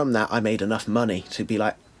from that, I made enough money to be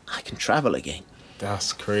like, I can travel again.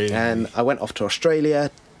 That's crazy. And I went off to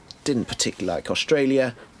Australia, didn't particularly like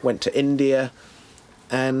Australia, went to India,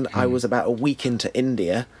 and I was about a week into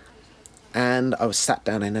India, and I was sat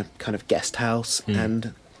down in a kind of guest house,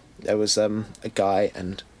 and there was a guy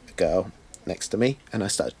and a girl next to me, and I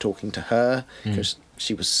started talking to her, because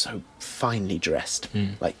she was so finely dressed,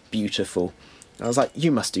 like beautiful. And I was like,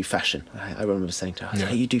 you must do fashion. I remember saying to her,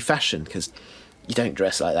 hey, you do fashion, because you don't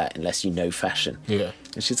dress like that unless you know fashion. Yeah.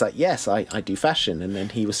 And she's like, yes, I do fashion. And then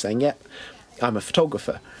he was saying, yep, I'm a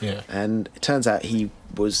photographer. Yeah. And it turns out he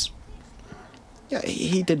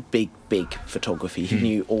did big photography. He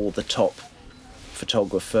knew all the top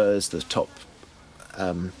photographers, the top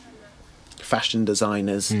fashion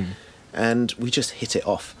designers, and we just hit it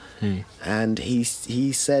off. And he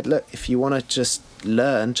said, look, if you want to just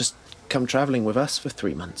learn, just come traveling with us for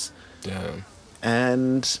 3 months. Damn.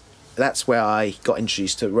 And that's where I got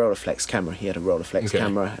introduced to a Rolleiflex camera. He had a Rolleiflex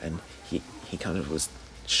camera, and he kind of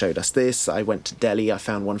showed us this. I went to Delhi. I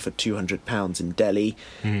found one for £200 in Delhi,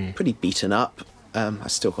 pretty beaten up. I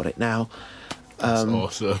still got it now. That's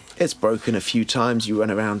awesome. It's broken a few times. You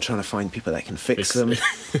run around trying to find people that can fix them.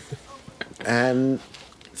 And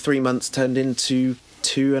 3 months turned into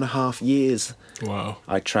 2.5 years. Wow.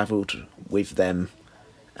 I travelled with them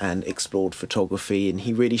and explored photography, and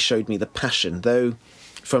he really showed me the passion. Though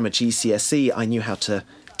from a GCSE, I knew how to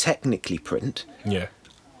technically print. Yeah.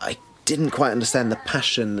 I didn't quite understand the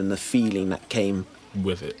passion and the feeling that came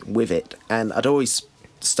with it. And I'd always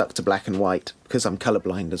stuck to black and white because I'm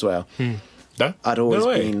colourblind as well. I'd always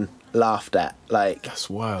been laughed at. Like, that's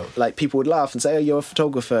wild. Like, people would laugh and say, oh, you're a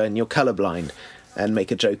photographer and you're colourblind, and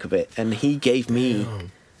make a joke of it. And he gave me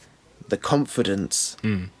the confidence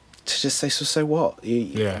to just say, so what?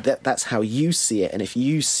 That's how you see it. And if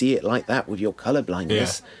you see it like that with your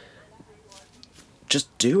colourblindness,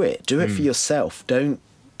 just do it. Do it for yourself. Don't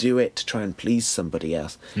do it to try and please somebody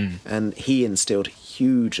else. And he instilled a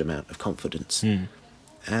huge amount of confidence.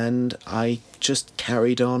 And I just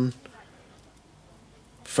carried on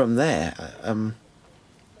from there.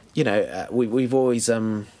 We've always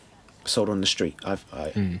sold on the street.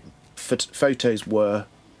 Photos were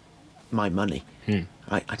my money.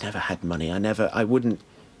 I never had money. I wouldn't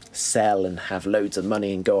sell and have loads of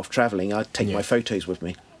money and go off travelling. I'd take my photos with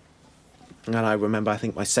me. And I remember, I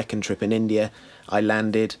think my second trip in India, I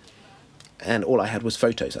landed and all I had was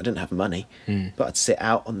photos. I didn't have money, but I'd sit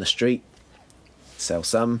out on the street, sell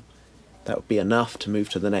some. That would be enough to move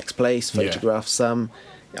to the next place, photograph some.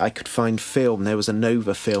 I could find film. There was a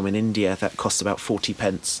Nova film in India that cost about 40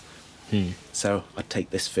 pence. So I'd take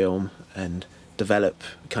this film and develop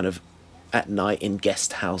kind of at night in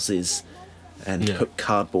guest houses and put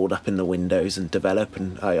cardboard up in the windows and develop.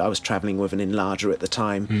 And I was travelling with an enlarger at the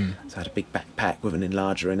time, so I had a big backpack with an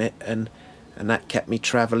enlarger in it, and that kept me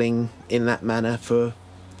travelling in that manner for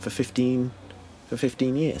 15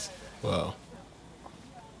 years. Wow.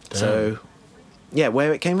 Damn. So, yeah,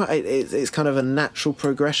 where it came from, it's kind of a natural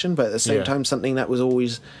progression, but at the same time, something that I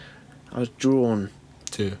was drawn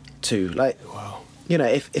to. Like, wow.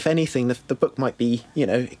 If anything, the book might be,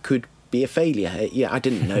 it could be a failure. I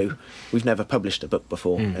didn't know. We've never published a book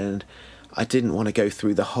before, and I didn't want to go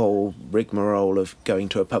through the whole rigmarole of going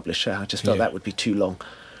to a publisher. I just felt that would be too long.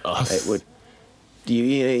 It would.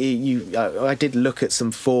 I did look at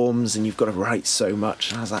some forms, and you've got to write so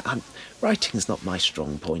much. And I was like, writing's not my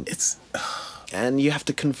strong point. And you have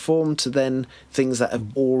to conform to then things that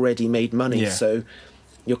have already made money. So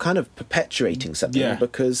you're kind of perpetuating something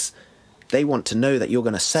because they want to know that you're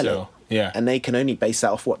going to sell it. Yeah. And they can only base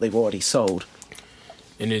that off what they've already sold.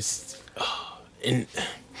 And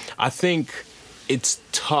I think it's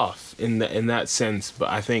tough in that sense, but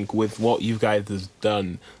I think with what you guys have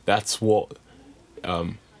done, that's what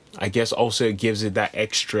I guess also gives it that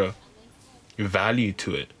extra value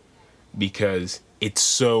to it, because it's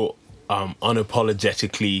so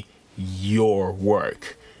unapologetically your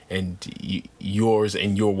work and yours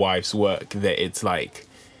and your wife's work that it's like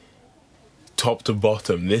top to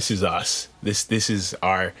bottom, this is us, this is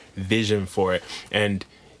our vision for it. And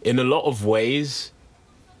in a lot of ways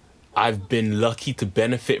I've been lucky to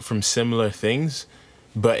benefit from similar things,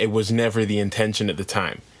 but it was never the intention at the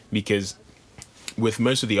time, because with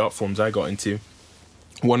most of the art forms I got into,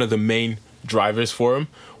 one of the main drivers for them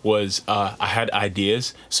was I had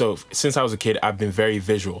ideas. So since I was a kid, I've been very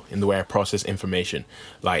visual in the way I process information.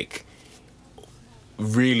 Like,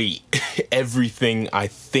 really, everything I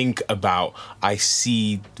think about, I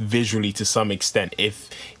see visually to some extent, if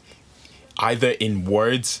either in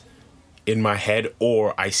words in my head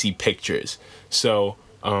or I see pictures. So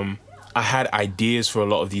I had ideas for a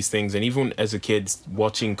lot of these things. And even as a kid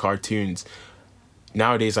watching cartoons,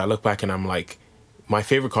 nowadays I look back and I'm like, my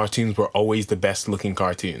favorite cartoons were always the best looking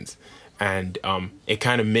cartoons. And it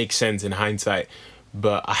kind of makes sense in hindsight.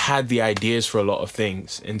 But I had the ideas for a lot of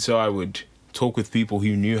things. And so I would talk with people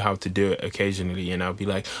who knew how to do it occasionally, and I'd be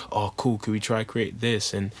like, oh cool, could we try create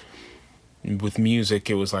this? And with music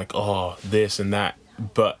it was like, oh, this and that.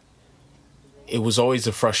 But it was always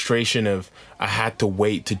a frustration of I had to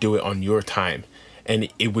wait to do it on your time, and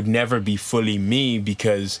it would never be fully me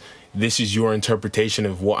because this is your interpretation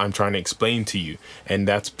of what I'm trying to explain to you, and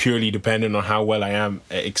that's purely dependent on how well I am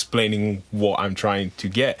at explaining what I'm trying to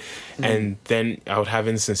get. And then I would have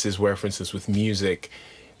instances where, for instance, with music,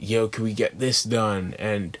 yo, can we get this done?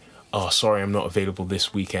 And, oh, sorry, I'm not available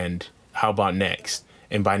this weekend. How about next?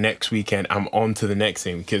 And by next weekend, I'm on to the next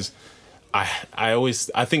thing, because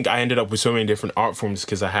I think I ended up with so many different art forms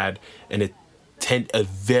because I had a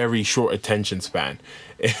very short attention span.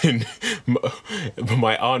 And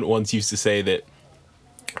my aunt once used to say that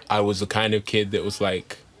I was the kind of kid that was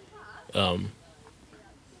like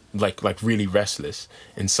really restless.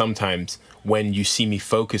 And sometimes when you see me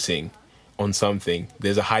focusing on something,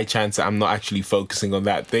 there's a high chance that I'm not actually focusing on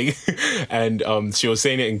that thing. And she was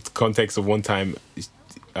saying it in context of one time,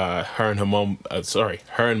 her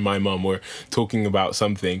and my mom were talking about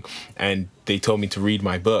something, and they told me to read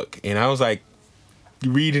my book, and I was like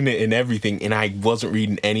reading it and everything, and I wasn't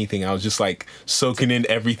reading anything. I was just like soaking in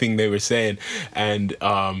everything they were saying. And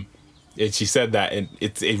she said that, and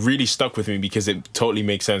it really stuck with me because it totally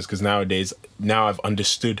makes sense, because now I've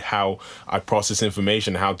understood how I process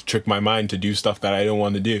information, how to trick my mind to do stuff that I don't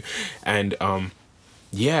want to do. And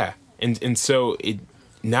and so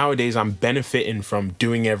nowadays I'm benefiting from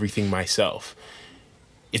doing everything myself.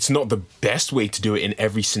 It's not the best way to do it in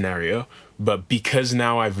every scenario, but because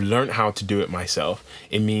now I've learned how to do it myself,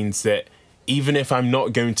 it means that even if I'm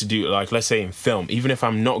not going to do, like, let's say in film, even if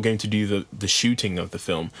I'm not going to do the shooting of the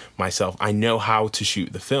film myself, I know how to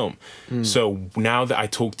shoot the film. So now that I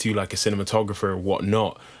talk to like a cinematographer or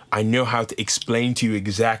whatnot, I know how to explain to you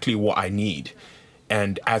exactly what I need.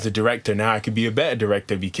 And as a director, now I could be a better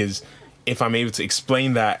director, because if I'm able to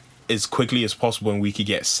explain that as quickly as possible and we could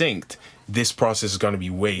get synced, this process is going to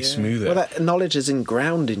be way smoother. Well, that knowledge is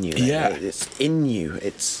ingrained in you. Yeah. It's in you.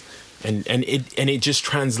 It's... And it just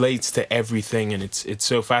translates to everything, and it's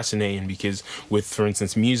so fascinating, because with, for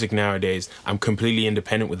instance, music nowadays, I'm completely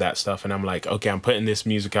independent with that stuff, and I'm like, okay, I'm putting this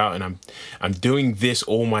music out, and I'm doing this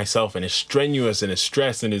all myself, and it's strenuous and it's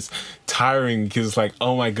stressed and it's tiring, because it's like,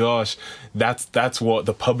 oh my gosh, that's what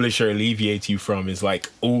the publisher alleviates you from, is like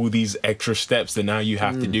all these extra steps that now you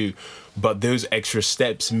have to do. But those extra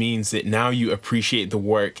steps means that now you appreciate the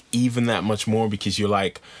work even that much more, because you're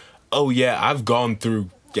like, oh yeah, I've gone through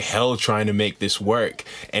hell trying to make this work,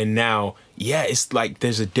 and now it's like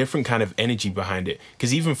there's a different kind of energy behind it.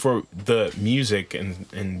 Because even for the music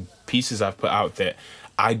and pieces I've put out that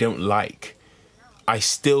I don't like, I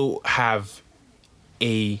still have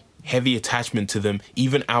a heavy attachment to them,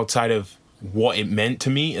 even outside of what it meant to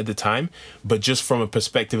me at the time, but just from a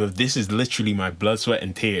perspective of this is literally my blood, sweat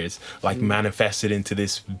and tears, like manifested into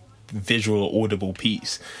this visual audible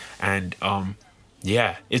piece. And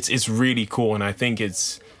it's really cool, and I think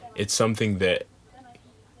it's something that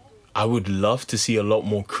I would love to see a lot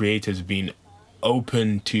more creatives being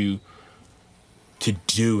open to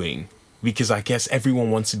doing, because I guess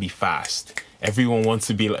everyone wants to be fast. Everyone wants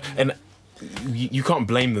to be like, and you can't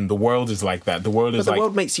blame them. The world is like that. The world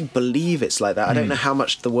world makes you believe it's like that. I don't know how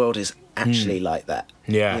much the world is actually like that.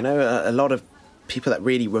 Yeah, you know, a lot of people that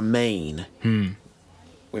really remain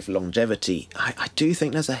with longevity, I do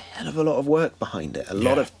think there's a hell of a lot of work behind it. A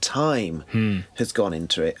lot of time has gone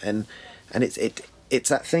into it, and it's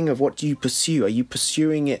that thing of, what do you pursue? Are you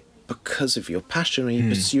pursuing it because of your passion? Or are you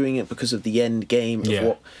pursuing it because of the end game of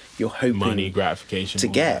what you're hoping money, gratification to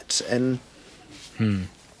get? And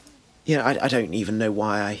I don't even know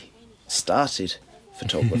why I started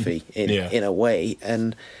photography in a way,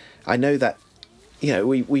 and I know that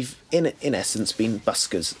we've in essence been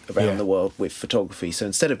buskers around the world with photography. So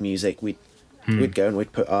instead of music, we'd go and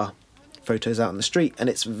we'd put our photos out on the street, and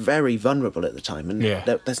it's very vulnerable at the time, and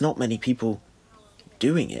there's not many people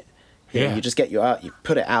doing it. You just get you out, you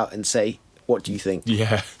put it out and say, what do you think?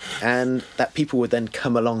 And that people would then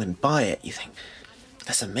come along and buy it. You think,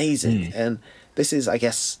 that's amazing. And this is, I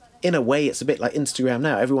guess, in a way, it's a bit like Instagram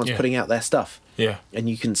now. Everyone's putting out their stuff. Yeah. And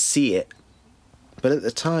you can see it. But at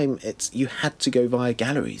the time, you had to go via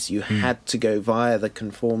galleries. You had to go via the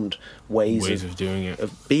conformed ways of doing it,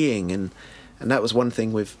 of being, and that was one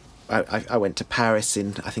thing with. I went to Paris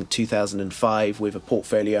in, I think, 2005 with a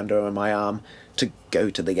portfolio under my arm to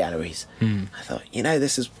go to the galleries. I thought,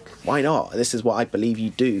 why not? This is what I believe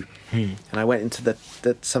you do. And I went into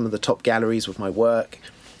some of the top galleries with my work,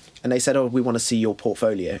 and they said, "Oh, we want to see your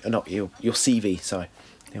portfolio, not your CV." Sorry,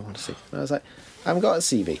 they want to see. And I was like, I haven't got a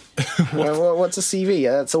CV. What's a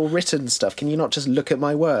CV? It's all written stuff. Can you not just look at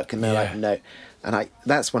my work? And they're like, no. And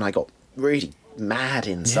that's when I got really mad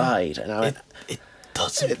inside. And I went, it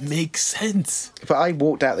doesn't make sense. But I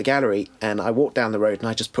walked out the gallery and I walked down the road and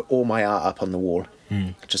I just put all my art up on the wall.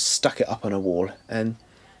 Just stuck it up on a wall. And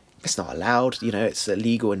it's not allowed. It's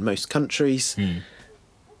illegal in most countries.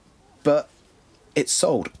 But it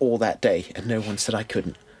sold all that day and no one said I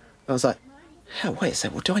couldn't. I was like, hell, wait a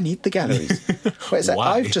second, well, do I need the galleries? Wait a second,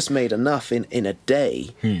 I've just made enough in a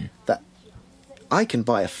day that I can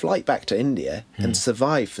buy a flight back to India and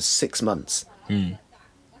survive for 6 months.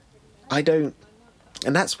 I don't,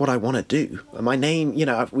 and that's what I want to do. My name,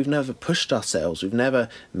 we've never pushed ourselves, we've never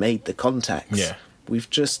made the contacts. Yeah. We've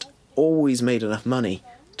just always made enough money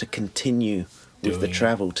to continue with the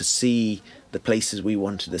travel, to see the places we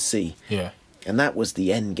wanted to see. Yeah. And that was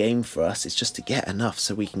the end game for us. It's just to get enough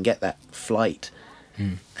so we can get that flight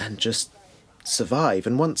and just survive.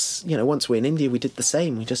 And once we're in India, we did the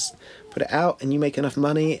same. We just put it out and you make enough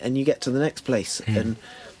money and you get to the next place. And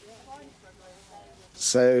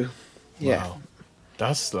so, yeah. Wow.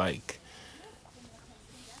 That's like,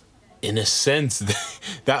 in a sense,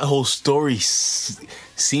 that whole story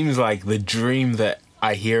seems like the dream that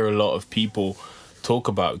I hear a lot of people talk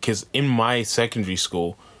about. Because in my secondary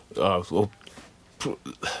school,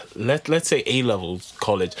 let's say A-levels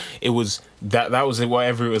college, it was that was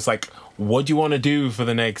whatever it was like, what do you want to do for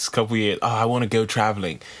the next couple of years? I want to go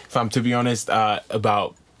traveling. If I'm to be honest,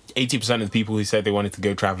 about 80% of the people who said they wanted to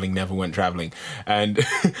go traveling never went traveling. And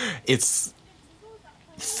it's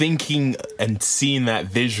thinking and seeing that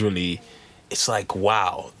visually, it's like,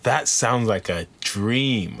 wow, that sounds like a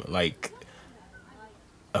dream, like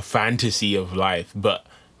a fantasy of life, but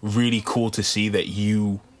really cool to see that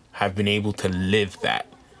you have been able to live that.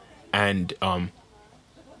 And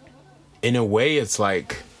in a way, it's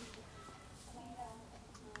like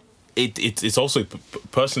it's also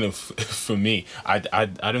personal for me. I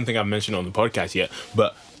don't think I've mentioned it on the podcast yet,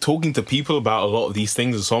 but talking to people about a lot of these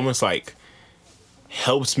things is almost like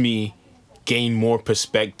helps me gain more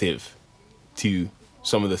perspective to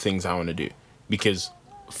some of the things I want to do, because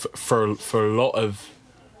for a lot of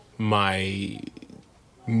my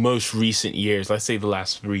most recent years, let's say the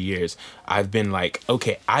last 3 years, I've been like,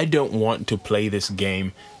 okay, I don't want to play this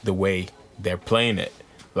game the way they're playing it.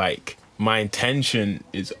 Like, my intention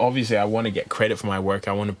is, obviously I want to get credit for my work,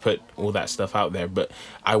 I want to put all that stuff out there, but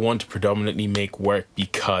I want to predominantly make work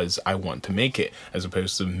because I want to make it, as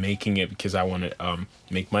opposed to making it because I want to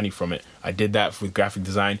make money from it. I did that with graphic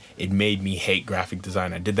design, it made me hate graphic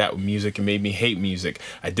design. I did that with music, it made me hate music.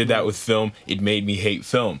 I did that with film, it made me hate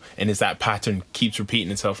film. And it's that pattern keeps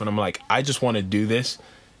repeating itself, and I'm like, I just want to do this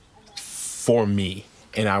for me,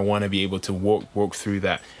 and I want to be able to walk through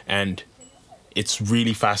that. And it's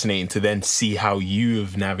really fascinating to then see how you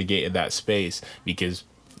have navigated that space, because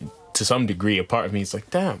to some degree, a part of me is like,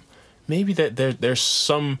 damn, maybe that there's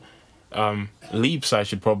some leaps I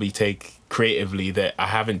should probably take creatively that I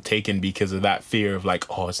haven't taken because of that fear of like,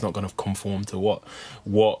 oh, it's not going to conform to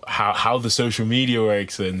how the social media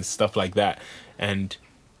works and stuff like that. And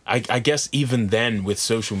I guess even then with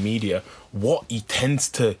social media, what tends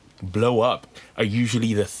to blow up are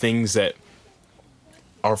usually the things that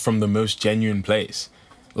are from the most genuine place.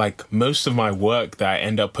 Like, most of my work that I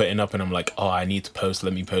end up putting up and I'm like, oh, I need to post,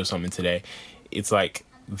 let me post something today, it's like,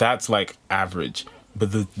 that's like average.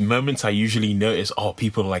 But the moments I usually notice, oh,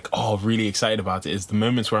 people are like, oh, really excited about it, is the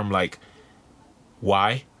moments where I'm like,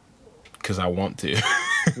 why? Because I want to.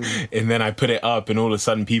 And then I put it up and all of a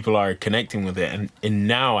sudden people are connecting with it, and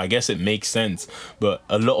now I guess it makes sense. But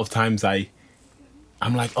a lot of times I'm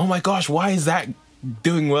like, oh my gosh, why is that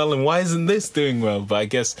doing well and why isn't this doing well? But I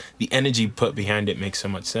guess the energy put behind it makes so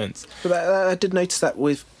much sense. But I did notice that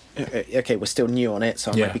with, okay, we're still new on it,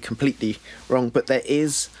 so I might be completely wrong, but there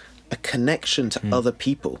is a connection to other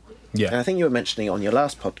people. Yeah. And I think you were mentioning on your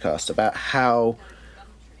last podcast about how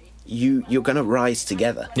you're going to rise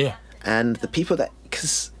together. Yeah. And the people that,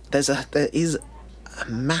 because there is a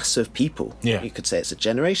mass of people. Yeah. You could say it's a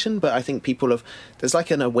generation, but I think there's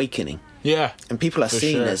like an awakening. Yeah. And people are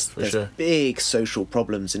seeing there's big social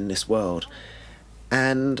problems in this world.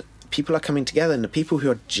 And people are coming together, and the people who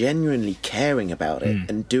are genuinely caring about it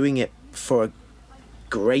and doing it for a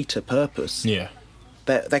greater purpose. Yeah.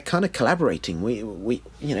 They're kind of collaborating. We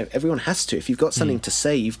everyone has to. If you've got something to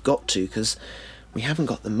say, you've got to, because we haven't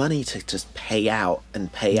got the money to just pay out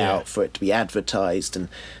for it to be advertised and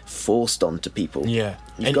forced onto people. Yeah.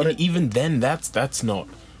 And even then, that's not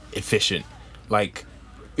efficient. Like,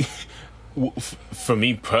 for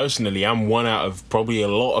me personally, I'm one out of probably a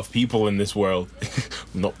lot of people in this world.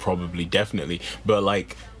 Not probably, definitely. But,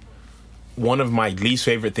 like, one of my least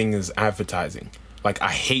favorite things is advertising. Like,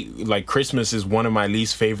 I hate, like, Christmas is one of my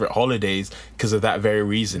least favorite holidays because of that very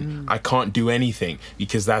reason. I can't do anything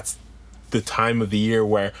because that's the time of the year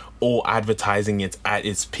where all advertising is at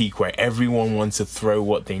its peak, where everyone wants to throw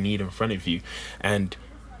what they need in front of you. And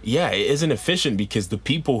yeah, it isn't efficient because the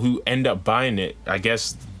people who end up buying it, I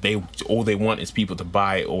guess all they want is people to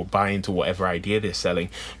buy into whatever idea they're selling.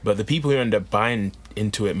 But the people who end up buying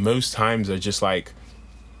into it most times are just like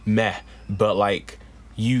meh. But like,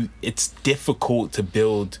 it's difficult to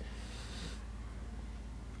build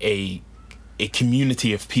a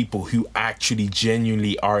community of people who actually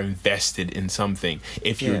genuinely are invested in something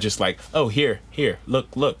if you're just like, oh, here,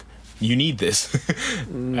 look, you need this.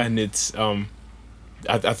 And it's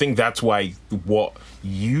I think that's why what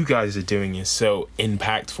you guys are doing is so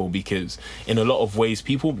impactful, because in a lot of ways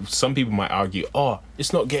some people might argue, oh,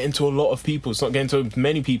 it's not getting to a lot of people, it's not getting to as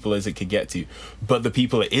many people as it could get to, but the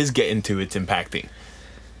people it is getting to, it's impacting.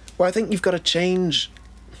 Well, I think you've got to change.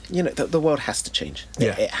 The world has to change.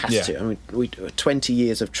 Yeah. It has to. I mean, 20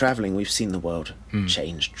 years of travelling, we've seen the world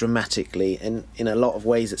change dramatically, and in a lot of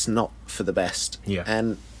ways it's not for the best. Yeah.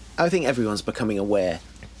 And I think everyone's becoming aware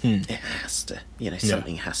it has to,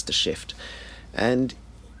 something has to shift. And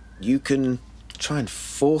you can try and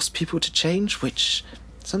force people to change, which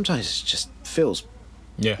sometimes just feels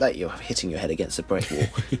like you're hitting your head against a brick wall.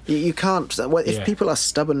 you can't. If people are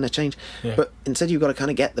stubborn to change, but instead you've got to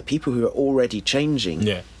kind of get the people who are already changing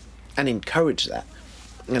and encourage that.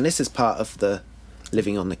 And this is part of the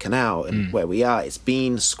living on the canal and where we are. It's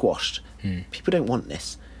been squashed. People don't want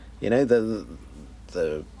this.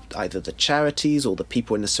 The either the charities or the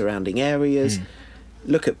people in the surrounding areas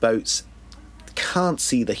look at boats, can't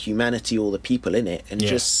see the humanity or the people in it, and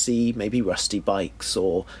just see maybe rusty bikes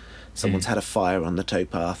or someone's had a fire on the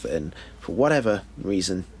towpath, and for whatever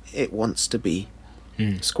reason it wants to be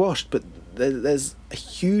squashed. But there's a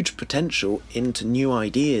huge potential into new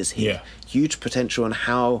ideas here, huge potential on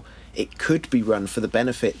how it could be run for the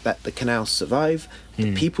benefit that the canals survive,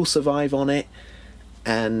 the people survive on it,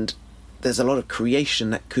 and there's a lot of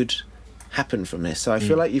creation that could happen from this. So I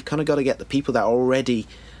feel like you've kind of got to get the people that are already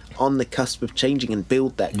on the cusp of changing and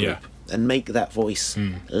build that group and make that voice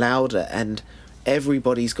louder, and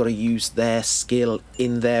everybody's got to use their skill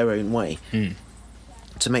in their own way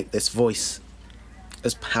to make this voice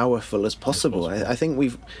as powerful as possible. I think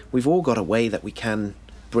we've all got a way that we can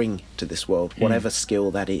bring to this world, whatever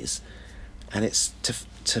skill that is, and it's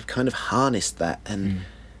to kind of harness that and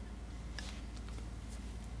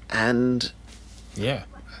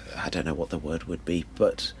I don't know what the word would be,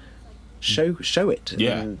 but show it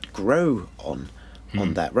and grow on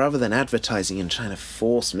that, rather than advertising and trying to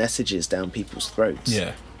force messages down people's throats.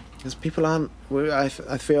 Because people aren't. I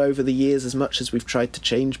feel over the years, as much as we've tried to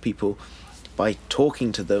change people by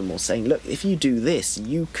talking to them or saying, look, if you do this,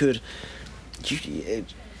 you'll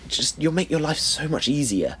make your life so much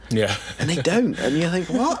easier. And they don't, and you think,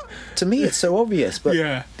 what? To me it's so obvious, but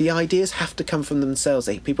the ideas have to come from themselves.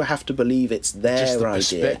 People have to believe it's their just the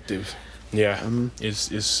idea. Perspective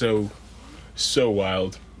is so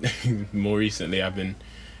wild. More recently I've been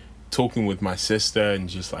talking with my sister and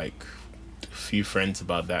just like a few friends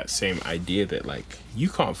about that same idea, that like you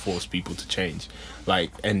can't force people to change. Like,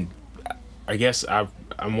 and I guess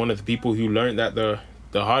I'm one of the people who learned that the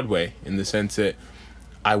hard way, in the sense that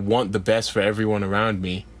I want the best for everyone around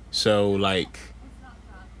me. So like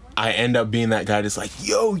I end up being that guy that's like,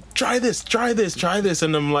 yo, try this.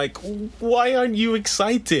 And I'm like, why aren't you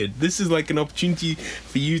excited? This is like an opportunity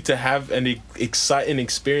for you to have an exciting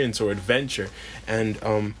experience or adventure. And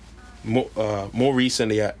more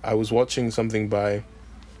recently, I was watching something by,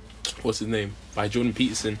 what's his name? By Jordan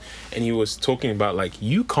Peterson. And he was talking about like,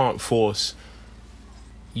 you can't force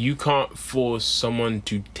someone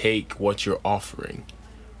to take what you're offering.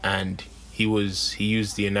 And he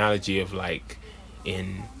used the analogy of like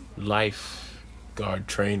in lifeguard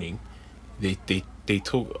training, they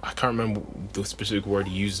talk, I can't remember the specific word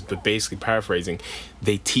he used, but basically paraphrasing,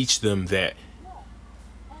 they teach them that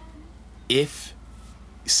if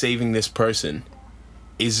saving this person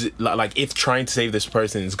is like, if trying to save this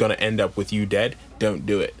person is gonna end up with you dead, don't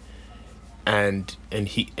do it. And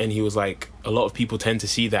he was like, a lot of people tend to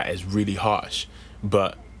see that as really harsh,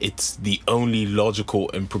 but it's the only logical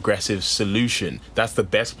and progressive solution. That's the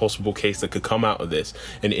best possible case that could come out of this.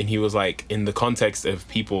 And he was like, in the context of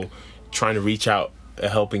people trying to reach out a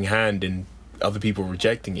helping hand and other people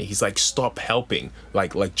rejecting it, he's like, stop helping.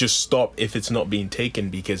 Like just stop if it's not being taken,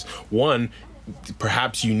 because one,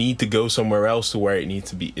 perhaps you need to go somewhere else to where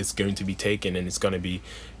it's going to be taken, and it's going to be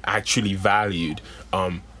actually valued.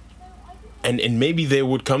 And maybe they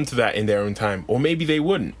would come to that in their own time, or maybe they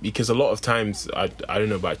wouldn't, because a lot of times, I don't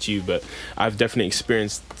know about you, but I've definitely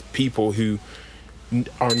experienced people who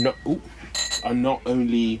are not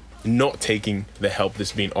only not taking the help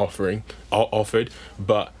that's being offered,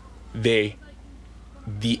 but the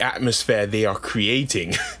atmosphere they are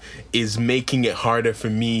creating is making it harder for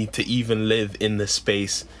me to even live in the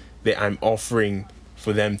space that I'm offering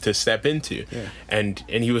for them to step into. Yeah. And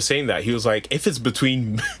he was saying that, he was like, if it's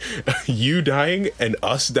between you dying and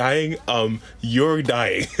us dying, you're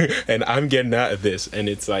dying and I'm getting out of this. And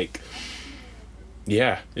it's like,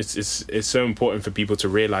 yeah, it's so important for people to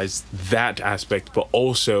realize that aspect, but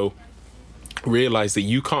also realize that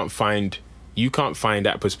you can't find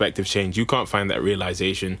that perspective change, you can't find that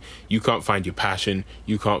realization, you can't find your passion,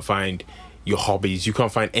 you can't find your hobbies, you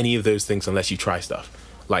can't find any of those things unless you try stuff.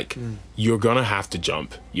 Like, you're gonna have to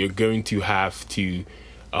jump. You're going to have to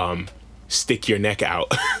stick your neck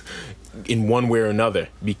out in one way or another.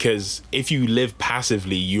 Because if you live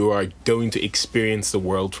passively, you are going to experience the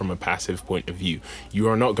world from a passive point of view. You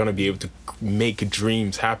are not going to be able to make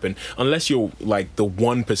dreams happen unless you're like the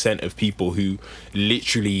 1% of people who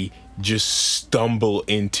literally just stumble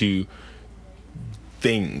into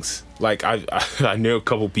things. Like, I know a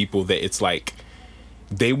couple people that it's like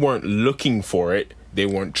they weren't looking for it. They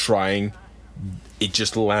weren't trying. It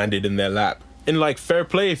just landed in their lap. And like, fair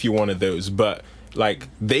play if you're one of those, but like,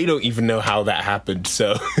 they don't even know how that happened.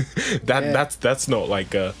 So that's not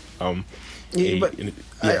like a I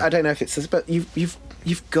don't know if it's this, but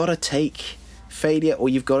you've got to take failure, or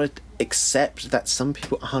you've got to accept that some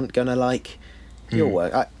people aren't gonna like your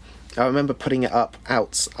work. I remember putting it up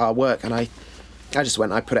our work, and I just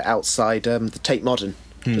went. I put it outside the Tate Modern,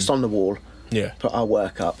 just on the wall. Yeah. Put our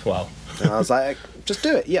work up. Wow. And I was like, just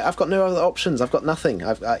do it. Yeah, I've got no other options. I've got nothing.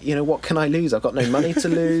 What can I lose? I've got no money to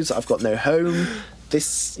lose. I've got no home.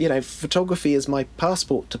 This, photography is my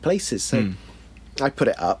passport to places. So I put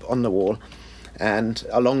it up on the wall, and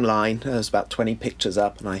a long line. There's about 20 pictures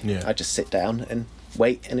up, and I just sit down and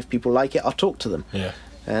wait. And if people like it, I'll talk to them. Yeah.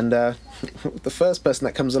 And the first person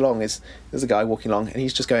that comes along there's a guy walking along, and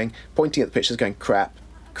he's just pointing at the pictures, going crap,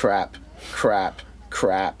 crap, crap,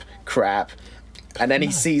 crap, crap. And then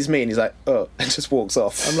he sees me and he's like, oh, and just walks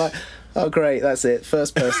off. I'm like, oh, great, that's it.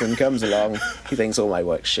 First person comes along, he thinks all my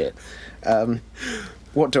work's shit.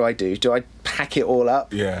 What do? Do I pack it all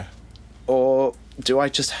up? Yeah. Or do I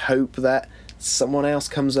just hope that someone else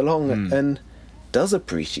comes along and does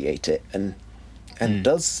appreciate it and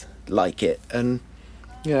does like it? And,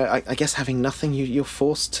 I guess having nothing, you're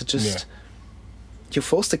forced to just... You're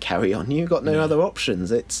forced to carry on. You've got no other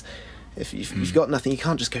options. It's... If you've got nothing, you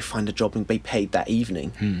can't just go find a job and be paid that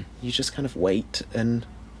evening. You just kind of wait and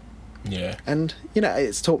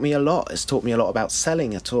it's taught me a lot. It's taught me a lot about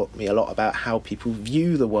selling. It taught me a lot about how people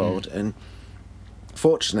view the world. And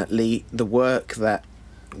fortunately, the work that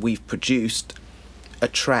we've produced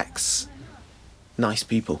attracts nice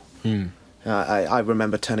people. I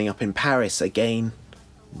remember turning up in Paris again,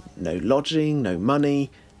 no lodging, no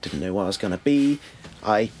money, didn't know what I was going to be.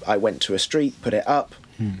 I went to a street, put it up.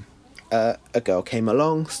 A girl came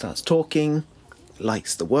along, starts talking,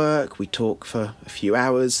 likes the work. We talk for a few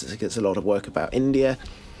hours. Gets a lot of work about India.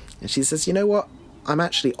 And she says, you know what? I'm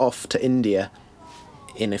actually off to India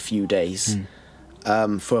in a few days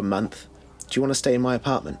for a month. Do you want to stay in my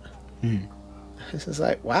apartment? It's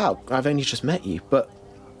like, wow, I've only just met you. But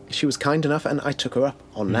she was kind enough, and I took her up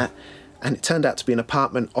on that. And it turned out to be an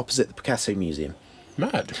apartment opposite the Picasso Museum.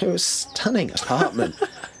 Mad. It was a stunning apartment.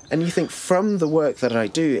 And you think, from the work that I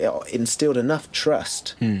do, it instilled enough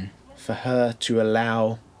trust for her to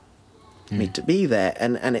allow me to be there.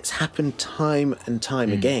 And it's happened time and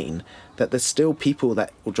time again that there's still people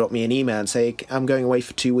that will drop me an email and say, I'm going away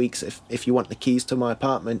for 2 weeks. If you want the keys to my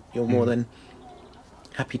apartment, you're more than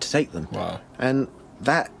happy to take them. Wow. And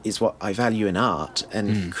that is what I value in art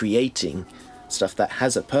and creating stuff that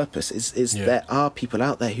has a purpose, is there are people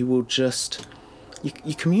out there who will just...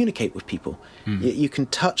 You communicate with people. You can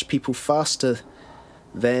touch people faster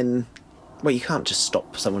than well, you can't just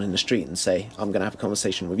stop someone in the street and say, I'm going to have a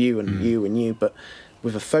conversation with you and you and you, but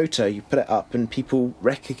with a photo, you put it up and people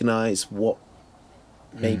recognise what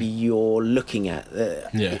maybe you're looking at.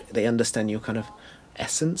 They understand your kind of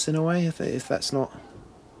essence in a way, if that's not...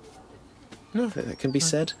 No, that can be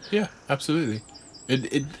said. Yeah, absolutely.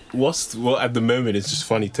 Well, at the moment, it's just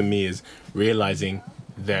funny to me is realising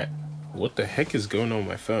that... What the heck is going on with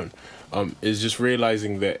my phone? Is just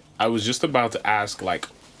realising that I was just about to ask, like,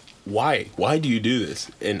 why? Why do you do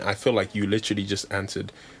this? And I feel like you literally just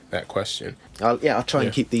answered that question. I'll try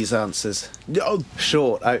and keep these answers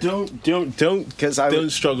short.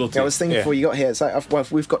 Don't struggle to. I was thinking before you got here, it's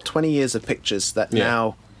like, we've got 20 years of pictures that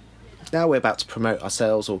now we're about to promote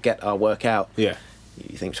ourselves or get our work out. Yeah.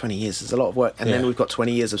 You think 20 years is a lot of work, and then we've got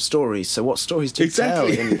 20 years of stories. So what stories do you tell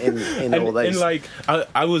in all those? And like,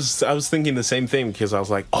 I was thinking the same thing, because I was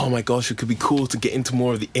like, oh my gosh, it could be cool to get into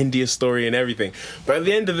more of the India story and everything. But at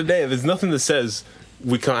the end of the day, there's nothing that says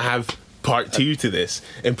we can't have part 2 to this,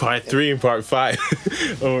 and part 3 and part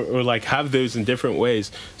 5, or like have those in different ways.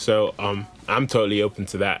 So I'm totally open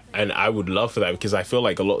to that, and I would love for that, because I feel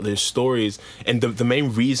like a lot of those stories, and the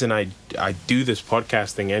main reason I do this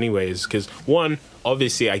podcast thing anyway is because, one,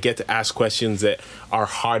 obviously I get to ask questions that are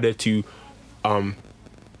harder to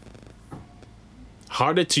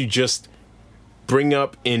just bring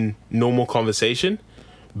up in normal conversation,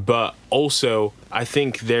 but also I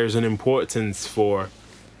think there's an importance for,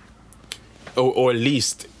 or at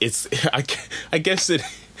least it's I guess it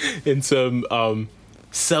in some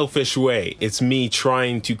selfish way, it's me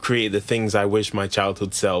trying to create the things I wish my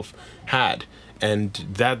childhood self had. And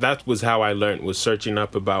that was how I learned, was searching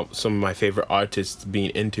up about some of my favorite artists being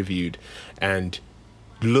interviewed and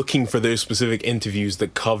looking for those specific interviews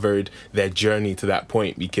that covered their journey to that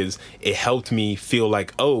point, because it helped me feel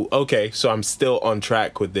like, oh, okay, so I'm still on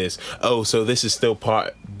track with this. Oh, so this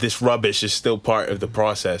rubbish is still part of the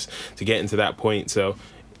process to get into that point. So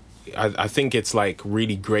I think it's like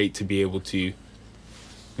really great to be able to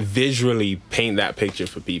visually paint that picture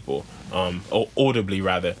for people, or audibly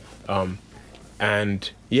rather. And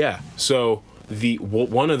yeah, so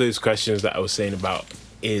one of those questions that I was saying about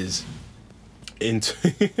is,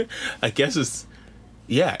 I guess it's,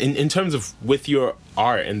 in terms of with your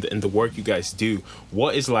art and the work you guys do,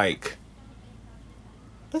 what is like,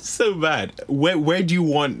 that's so bad. Where do you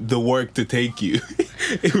want the work to take you?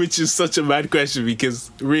 Which is such a bad question, because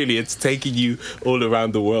really it's taking you all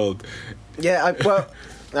around the world. Yeah, I've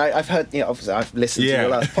heard, obviously I've listened to your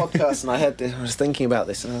last podcast, and I was thinking about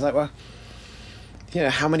this, and I was like, well,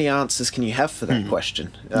 how many answers can you have for that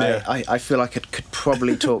question? I feel like I could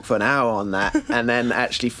probably talk for an hour on that, and then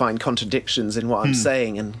actually find contradictions in what I'm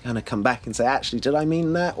saying, and kind of come back and say, actually, did I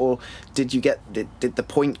mean that? Or did the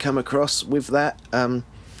point come across with that?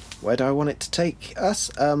 Where do I want it to take us?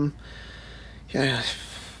 I'd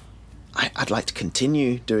like to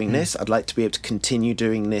continue doing this. I'd like to be able to continue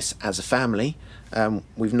doing this as a family.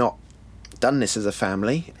 We've not done this as a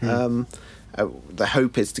family. The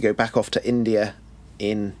hope is to go back off to India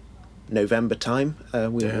in November time.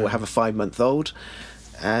 We'll have a 5-month-old,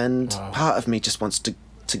 and part of me just wants to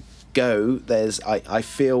go. I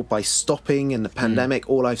feel by stopping in the pandemic,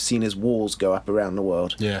 all I've seen is walls go up around the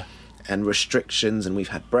world, and restrictions, and we've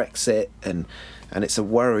had Brexit, and it's a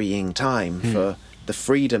worrying time for the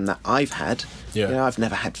freedom that I've had. I've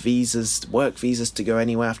never had work visas to go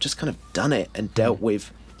anywhere. I've just kind of done it and dealt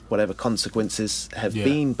with whatever consequences have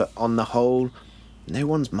been, but on the whole, no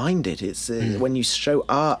one's minded. It's when you show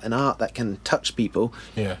art that can touch people,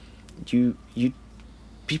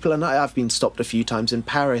 people are not. I've been stopped a few times in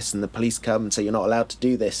Paris, and the police come and say, you're not allowed to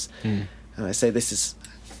do this, and I say, this is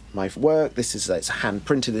my work, it's hand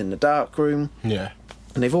printed in the dark room, and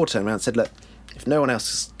they've all turned around and said, look, if no one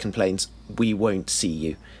else complains, we won't see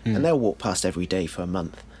you. And they'll walk past every day for a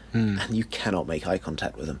month, and you cannot make eye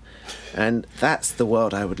contact with them. And that's the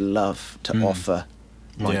world I would love to offer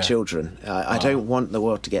my children. I don't want the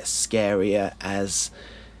world to get scarier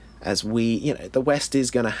as we, the West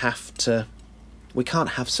is going to have to, we can't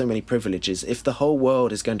have so many privileges. If the whole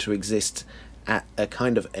world is going to exist at a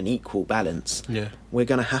kind of an equal balance, we're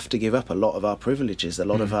going to have to give up a lot of our privileges, a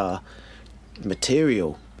lot of our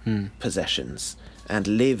material possessions, and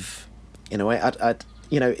live in a way.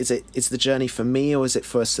 Is the journey for me, or is it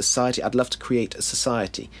for a society? I'd love to create a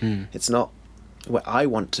society. It's not where I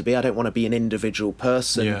want to be. I don't want to be an individual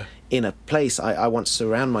person in a place. I want to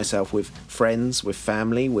surround myself with friends, with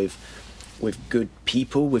family, with good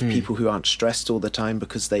people, with people who aren't stressed all the time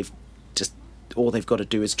because all they've got to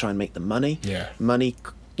do is try and make the money. Money,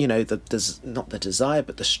 there's not the desire,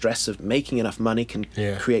 but the stress of making enough money can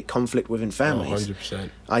create conflict within families. 100%.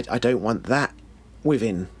 I don't want that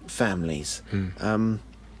within families.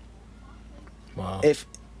 Wow. If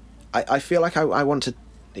I feel like I want to,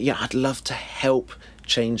 I'd love to help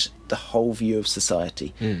change the whole view of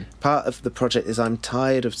society. Part of the project is I'm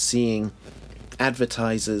tired of seeing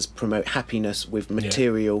advertisers promote happiness with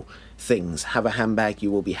material things. Have a handbag, you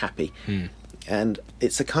will be happy. And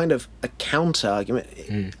it's a kind of a counter argument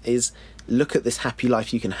is look at this happy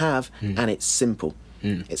life you can have, and it's simple.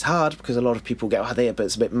 It's hard because a lot of people go, there, but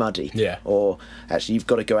it's a bit muddy. Yeah. Or actually you've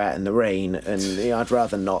got to go out in the rain, and I'd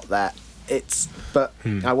rather not that. But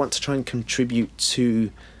I want to try and contribute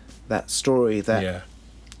to that story that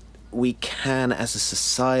we can, as a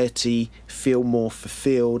society, feel more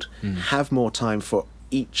fulfilled, have more time for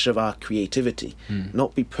each of our creativity,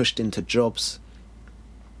 not be pushed into jobs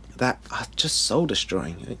that are just soul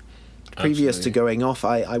destroying. Previous to going off,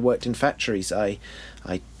 I worked in factories. I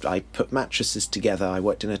put mattresses together. I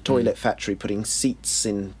worked in a toilet factory, putting seats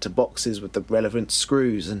into boxes with the relevant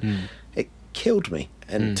screws, and it killed me.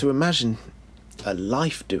 And to imagine a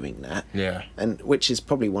life doing that, and which is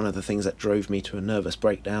probably one of the things that drove me to a nervous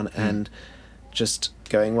breakdown, and just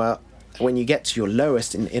going, well, when you get to your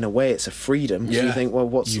lowest, in a way, it's a freedom. So you think, well,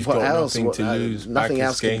 what else? Nothing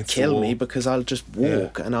else can kill me, because I'll just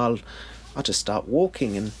walk, and I'll just start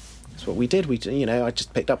walking, and that's what we did. I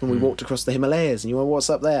just picked up and we walked across the Himalayas, and you went, what's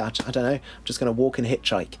up there? I don't know. I'm just going to walk and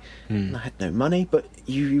hitchhike. And I had no money, but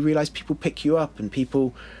you realise people pick you up, and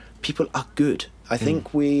people are good. I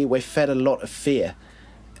think we're fed a lot of fear,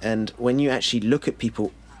 and when you actually look at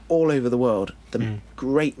people all over the world, the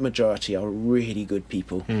great majority are really good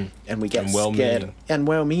people, and we get scared and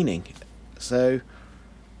well-meaning. So,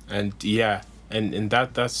 and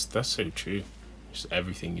that's so true. Just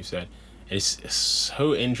everything you said. It's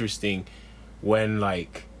so interesting when,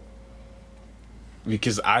 like,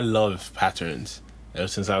 because I love patterns. Ever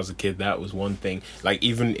since I was a kid, that was one thing. Like,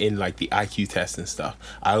 even in, like, the IQ test and stuff,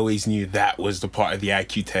 I always knew that was the part of the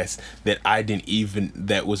IQ test that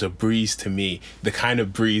that was a breeze to me. The kind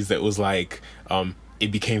of breeze that was like, it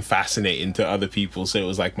became fascinating to other people. So it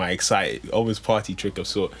was like my almost party trick of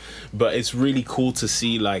sort. But it's really cool to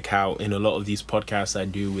see, like, how in a lot of these podcasts I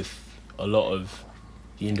do with a lot of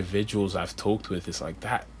the individuals I've talked with, it's like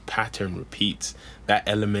that pattern repeats. That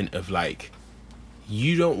element of, like,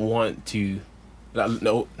 you don't want to...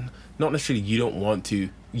 No, not necessarily you don't want to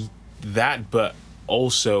that, but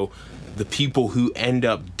also the people who end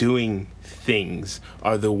up doing things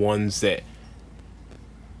are the ones that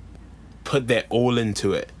put their all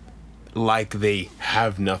into it, like they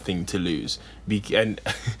have nothing to lose. And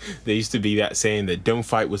there used to be that saying that don't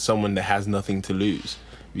fight with someone that has nothing to lose,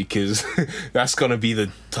 because that's gonna be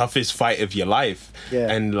the toughest fight of your life.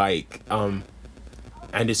 And like and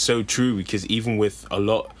it's so true, because even with a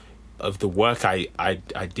lot of the work I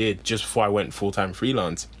did just before I went full-time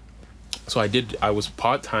freelance. So I was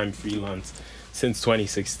part-time freelance since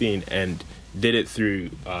 2016, and did it through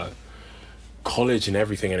college and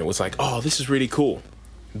everything, and it was like, oh, this is really cool.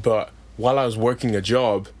 But while I was working a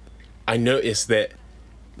job, I noticed that,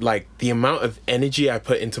 like, the amount of energy I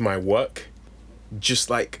put into my work, just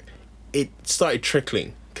like, it started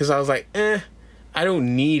trickling, because I was like, I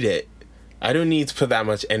don't need it. I don't need to put that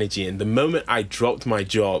much energy in. The moment I dropped my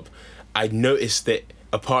job, I noticed that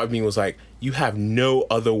a part of me was like, you have no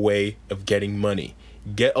other way of getting money.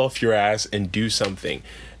 Get off your ass and do something.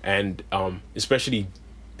 And especially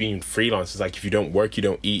being freelance, is like, if you don't work, you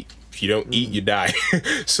don't eat. If you don't eat, you die.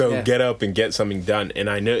 So get up and get something done. And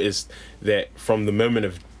I noticed that from the moment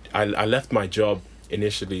of... I left my job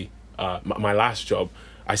initially, my last job.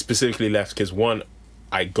 I specifically left because, one,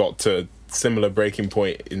 I got to similar breaking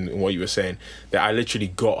point in what you were saying, that I literally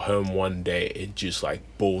got home one day and just, like,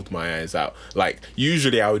 bawled my eyes out. Like,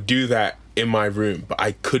 usually I would do that in my room, but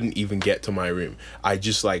I couldn't even get to my room. I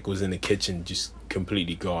just, like, was in the kitchen, just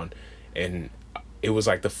completely gone. And it was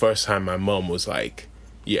like the first time my mom was like,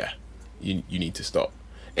 you need to stop.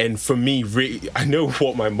 And for me, really, I know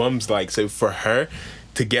what my mom's like, so for her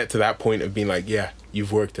to get to that point of being like,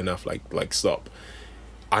 you've worked enough, like stop,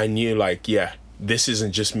 I knew, like, this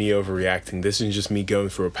isn't just me overreacting. This isn't just me going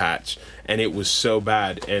through a patch. And it was so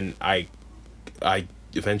bad. And I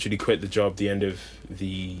eventually quit the job at the end of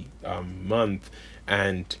the month.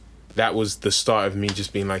 And that was the start of me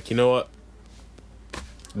just being like, you know what?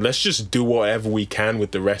 Let's just do whatever we can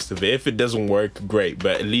with the rest of it. If it doesn't work, great.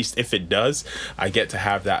 But at least if it does, I get to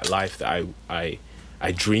have that life that I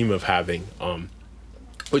dream of having,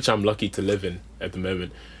 which I'm lucky to live in at the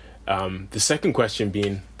moment. The second question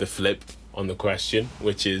being the flip on the question,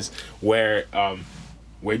 which is where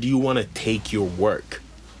do you want to take your work?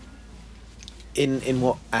 In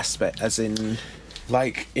what aspect? As in,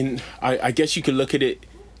 like, I guess you could look at it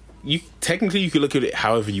technically you could look at it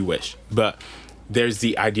however you wish, but there's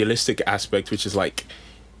the idealistic aspect, which is like,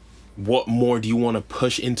 what more do you want to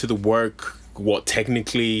push into the work? What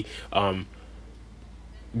technically, I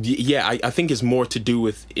think it's more to do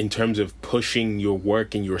with in terms of pushing your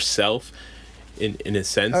work and yourself in a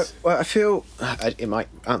sense. Well, I feel, it might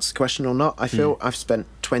answer the question or not, I feel I've spent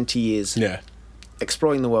 20 years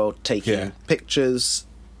exploring the world, taking pictures,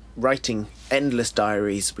 writing endless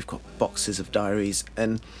diaries. We've got boxes of diaries,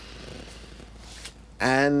 and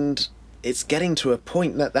it's getting to a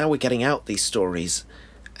point that now we're getting out these stories,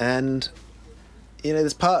 and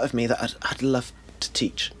there's part of me that I'd love to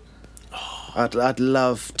teach. I'd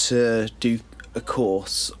love to do a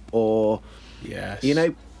course, or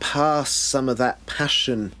pass some of that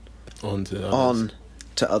passion on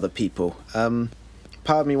to other people.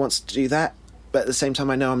 Part of me wants to do that, but at the same time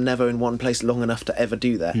I know I'm never in one place long enough to ever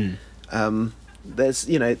do that. There's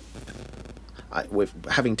with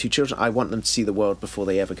having 2 children, I want them to see the world before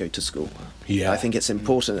they ever go to school. I think it's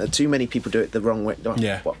important. Too many people do it the wrong way.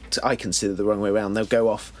 What I consider the wrong way around. They'll go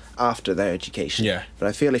off after their education. But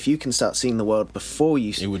I feel if you can start seeing the world before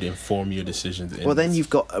you, it would inform your decisions. Well, then you've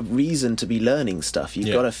got a reason to be learning stuff.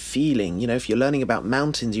 You've got a feeling. If you're learning about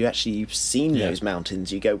mountains, you've seen those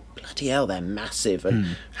mountains. You go, bloody hell, they're massive.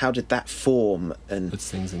 And how did that form? And puts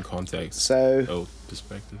things in context. So,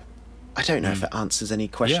 perspective. I don't know if it answers any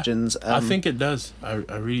questions. I think it does. I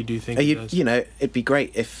really do think it does. It'd be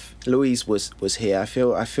great if Louise was here. I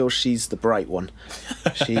feel she's the bright one.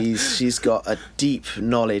 She's got a deep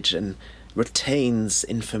knowledge and retains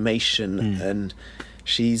information, and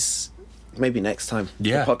she's maybe next time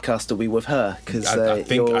the podcast will be with her, because I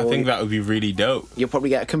think that would be really dope. You'll probably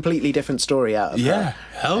get a completely different story out of her.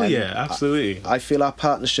 Hell yeah, absolutely. I feel our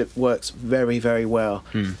partnership works very, very well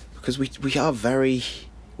because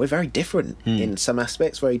we're very different in some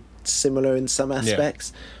aspects, very similar in some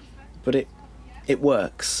aspects, but it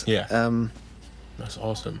works. That's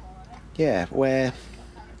awesome. Where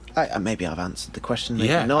maybe I've answered the question,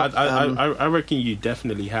 maybe not. I reckon you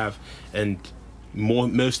definitely have, and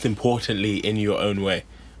most importantly in your own way,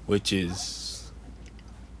 which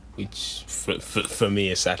for me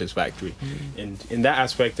is satisfactory. And in that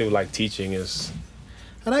aspect of like teaching is.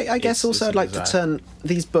 And I guess also I'd like to turn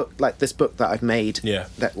this book that I've made,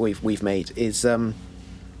 that we've made, is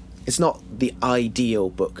it's not the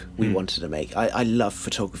ideal book we wanted to make. I love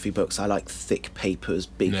photography books. I like thick papers,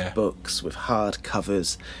 big books with hard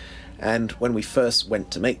covers. And when we first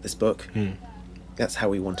went to make this book, that's how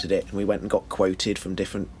we wanted it. And we went and got quoted from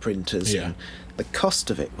different printers. And the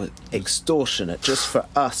cost of it was extortionate just for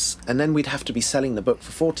us. And then we'd have to be selling the book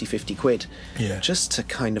for 40, 50 quid just to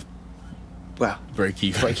kind of break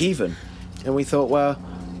even. And we thought, well,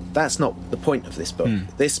 that's not the point of this book.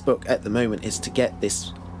 This book at the moment is to get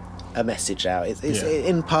a message out. It's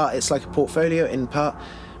in part it's like a portfolio, in part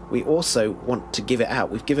we also want to give it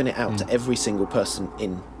out. We've given it out to every single person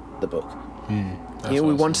in the book. We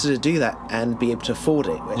wanted to do that and be able to afford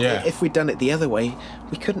it. If we'd done it the other way,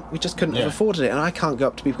 we just couldn't have afforded it. And I can't go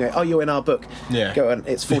up to people and go, oh, you're in our book, go on,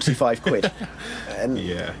 it's 45 quid. And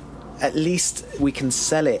at least we can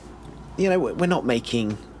sell it. We're not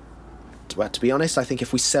making... Well, to be honest, I think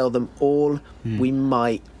if we sell them all, we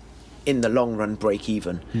might, in the long run, break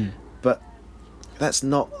even. But that's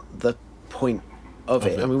not the point of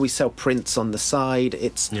it. I mean, we sell prints on the side.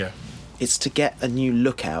 It's to get a new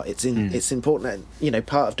look out. It's important.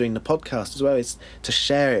 Part of doing the podcast as well is to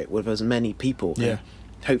share it with as many people. And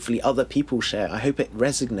hopefully other people share it. I hope it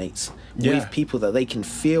resonates with people, that they can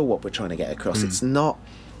feel what we're trying to get across. It's not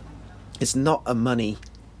a money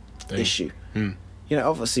issue.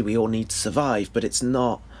 Obviously we all need to survive, but it's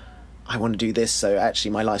not, I want to do this, so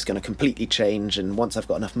actually my life's going to completely change, and once I've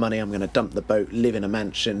got enough money I'm going to dump the boat, live in a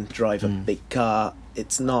mansion, drive a big car.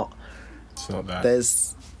 It's not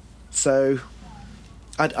that. So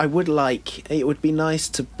I would like, it would be nice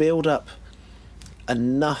to build up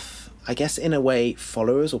enough, I guess in a way,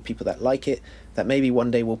 followers or people that like it, that maybe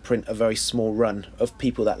one day we'll print a very small run of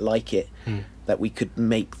people that like it, that we could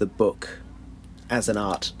make the book as an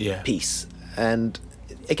art piece. And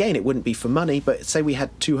again, it wouldn't be for money, but say we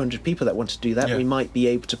had 200 people that wanted to do that, we might be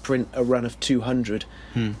able to print a run of 200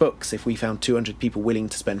 books if we found 200 people willing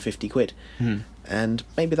to spend 50 quid. And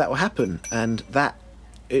maybe that will happen, and that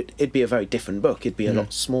it'd be a very different book. It'd be a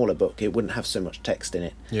lot smaller book. It wouldn't have so much text in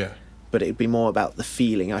it. But it'd be more about the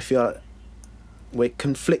feeling. I feel like we're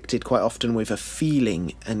conflicted quite often with a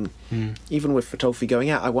feeling, and even with photography going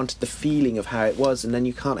out, I wanted the feeling of how it was, and then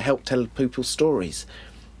you can't help tell people's stories.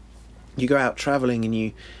 You go out travelling and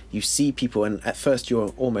you see people, and at first you're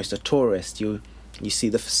almost a tourist. You see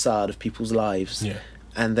the facade of people's lives,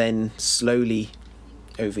 and then slowly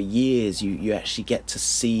over years, you actually get to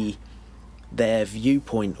see their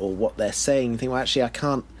viewpoint or what they're saying. You think, well, actually, I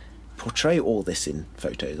can't portray all this in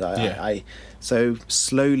photos. So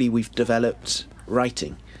slowly we've developed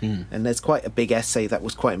writing, and there's quite a big essay that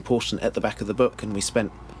was quite important at the back of the book, and we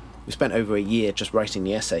spent over a year just writing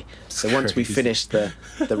the essay. So once we finished the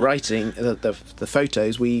writing, the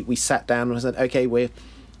photos, we sat down and said, okay, we're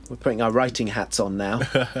putting our writing hats on now,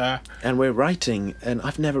 and we're writing. And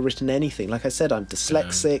I've never written anything. Like I said, I'm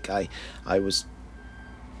dyslexic. I was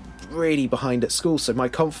really behind at school, so my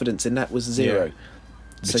confidence in that was zero. Yeah.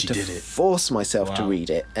 So to force myself to read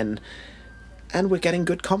it, and we're getting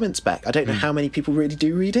good comments back. I don't know how many people really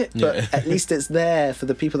do read it, but at least it's there for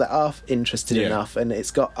the people that are interested enough, and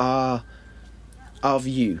it's got our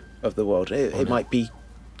view of the world. It might be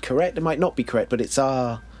correct, it might not be correct, but it's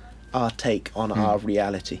our take on our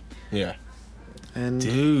reality. Yeah. And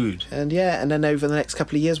dude. And then over the next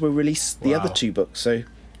couple of years we'll release the other 2 books. So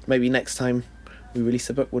maybe next time we release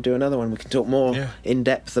a book, we'll do another one. We can talk more in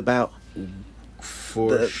depth about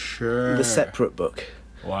the separate book.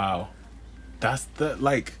 Wow. That's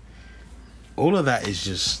all of that is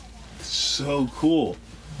just so cool,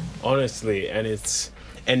 honestly.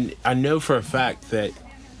 And I know for a fact that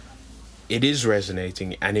it is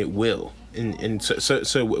resonating, and it will. And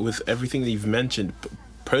so with everything that you've mentioned,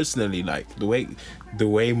 personally, like the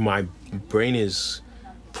way my brain is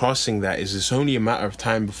processing that is, it's only a matter of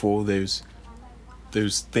time before those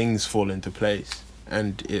things fall into place.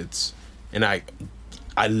 And I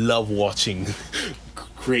love watching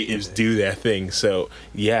creatives do their thing. So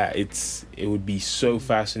it would be so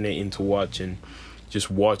fascinating to watch, and just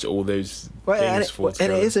watch all those things fall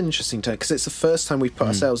together. And it is interesting because it's the first time we've put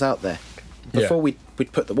ourselves out there. Before we'd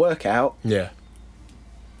put the work out,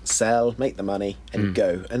 sell, make the money, and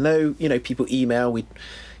go. And though people email, we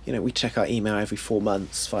check our email every 4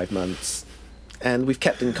 months, 5 months, and we've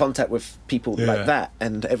kept in contact with people like that.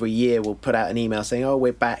 And every year we'll put out an email saying, "Oh,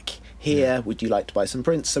 we're back here. Would you like to buy some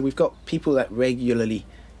prints?" So we've got people that regularly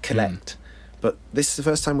collect. But this is the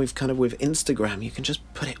first time we've kind of, with Instagram, you can just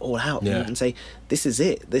put it all out and you can say, "This is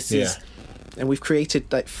it. This is." And we've created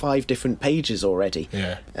 5 different pages already.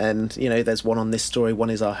 And there's one on this story, one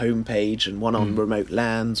is our home page, and one on remote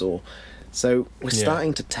lands. So we're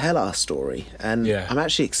starting to tell our story, and I'm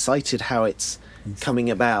actually excited how it's coming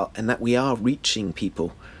about, and that we are reaching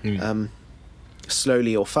people.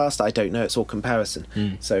 Slowly or fast, I don't know. It's all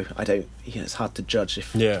comparison. So I don't. It's hard to judge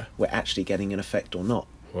if we're actually getting an effect or not.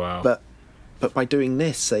 Wow. But by doing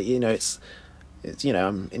this, it's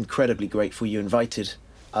I'm incredibly grateful you invited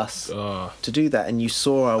us to do that, and you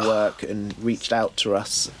saw our work and reached out to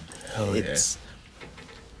us.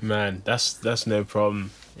 Man, that's no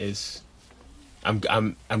problem.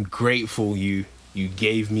 I'm grateful you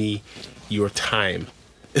gave me your time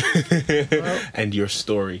and your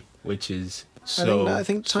story, which is I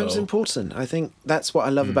think time's important. I think that's what I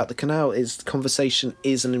love about the canal, is conversation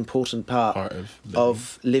is an important part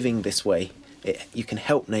of living this way. You can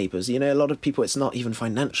help neighbours. A lot of people, it's not even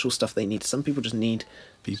financial stuff they need. Some people just need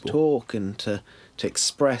to talk and to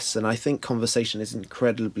express. And I think conversation is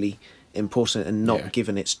incredibly important and not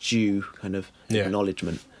given its due kind of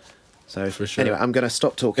acknowledgement. So for sure. Anyway, I'm going to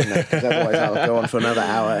stop talking now, because otherwise I'll go on for another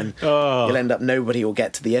hour, and you'll end up, nobody will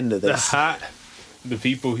get to the end of this. The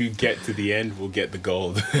people who get to the end will get the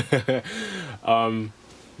gold.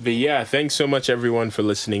 But yeah, thanks so much everyone for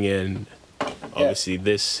listening in. Obviously,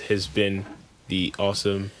 this has been the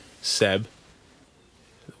awesome Seb,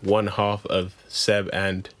 one half of Seb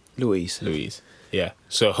and Louise. Yeah.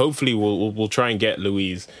 So hopefully we'll try and get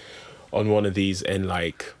Louise on one of these and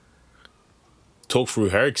talk through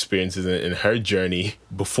her experiences and her journey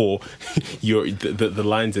before the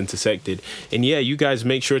lines intersected. And you guys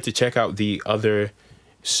make sure to check out the other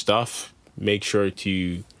stuff. Make sure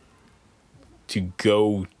to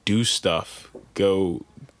go do stuff. Go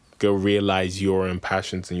realize your own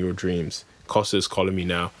passions and your dreams. Costa's calling me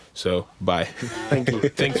now, so bye. Thank you.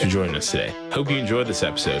 Thanks for joining us today. Hope you enjoyed this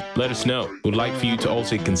episode. Let us know. We'd like for you to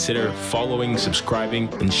also consider following,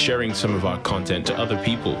 subscribing, and sharing some of our content to other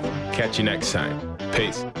people. Catch you next time.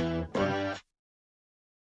 Peace.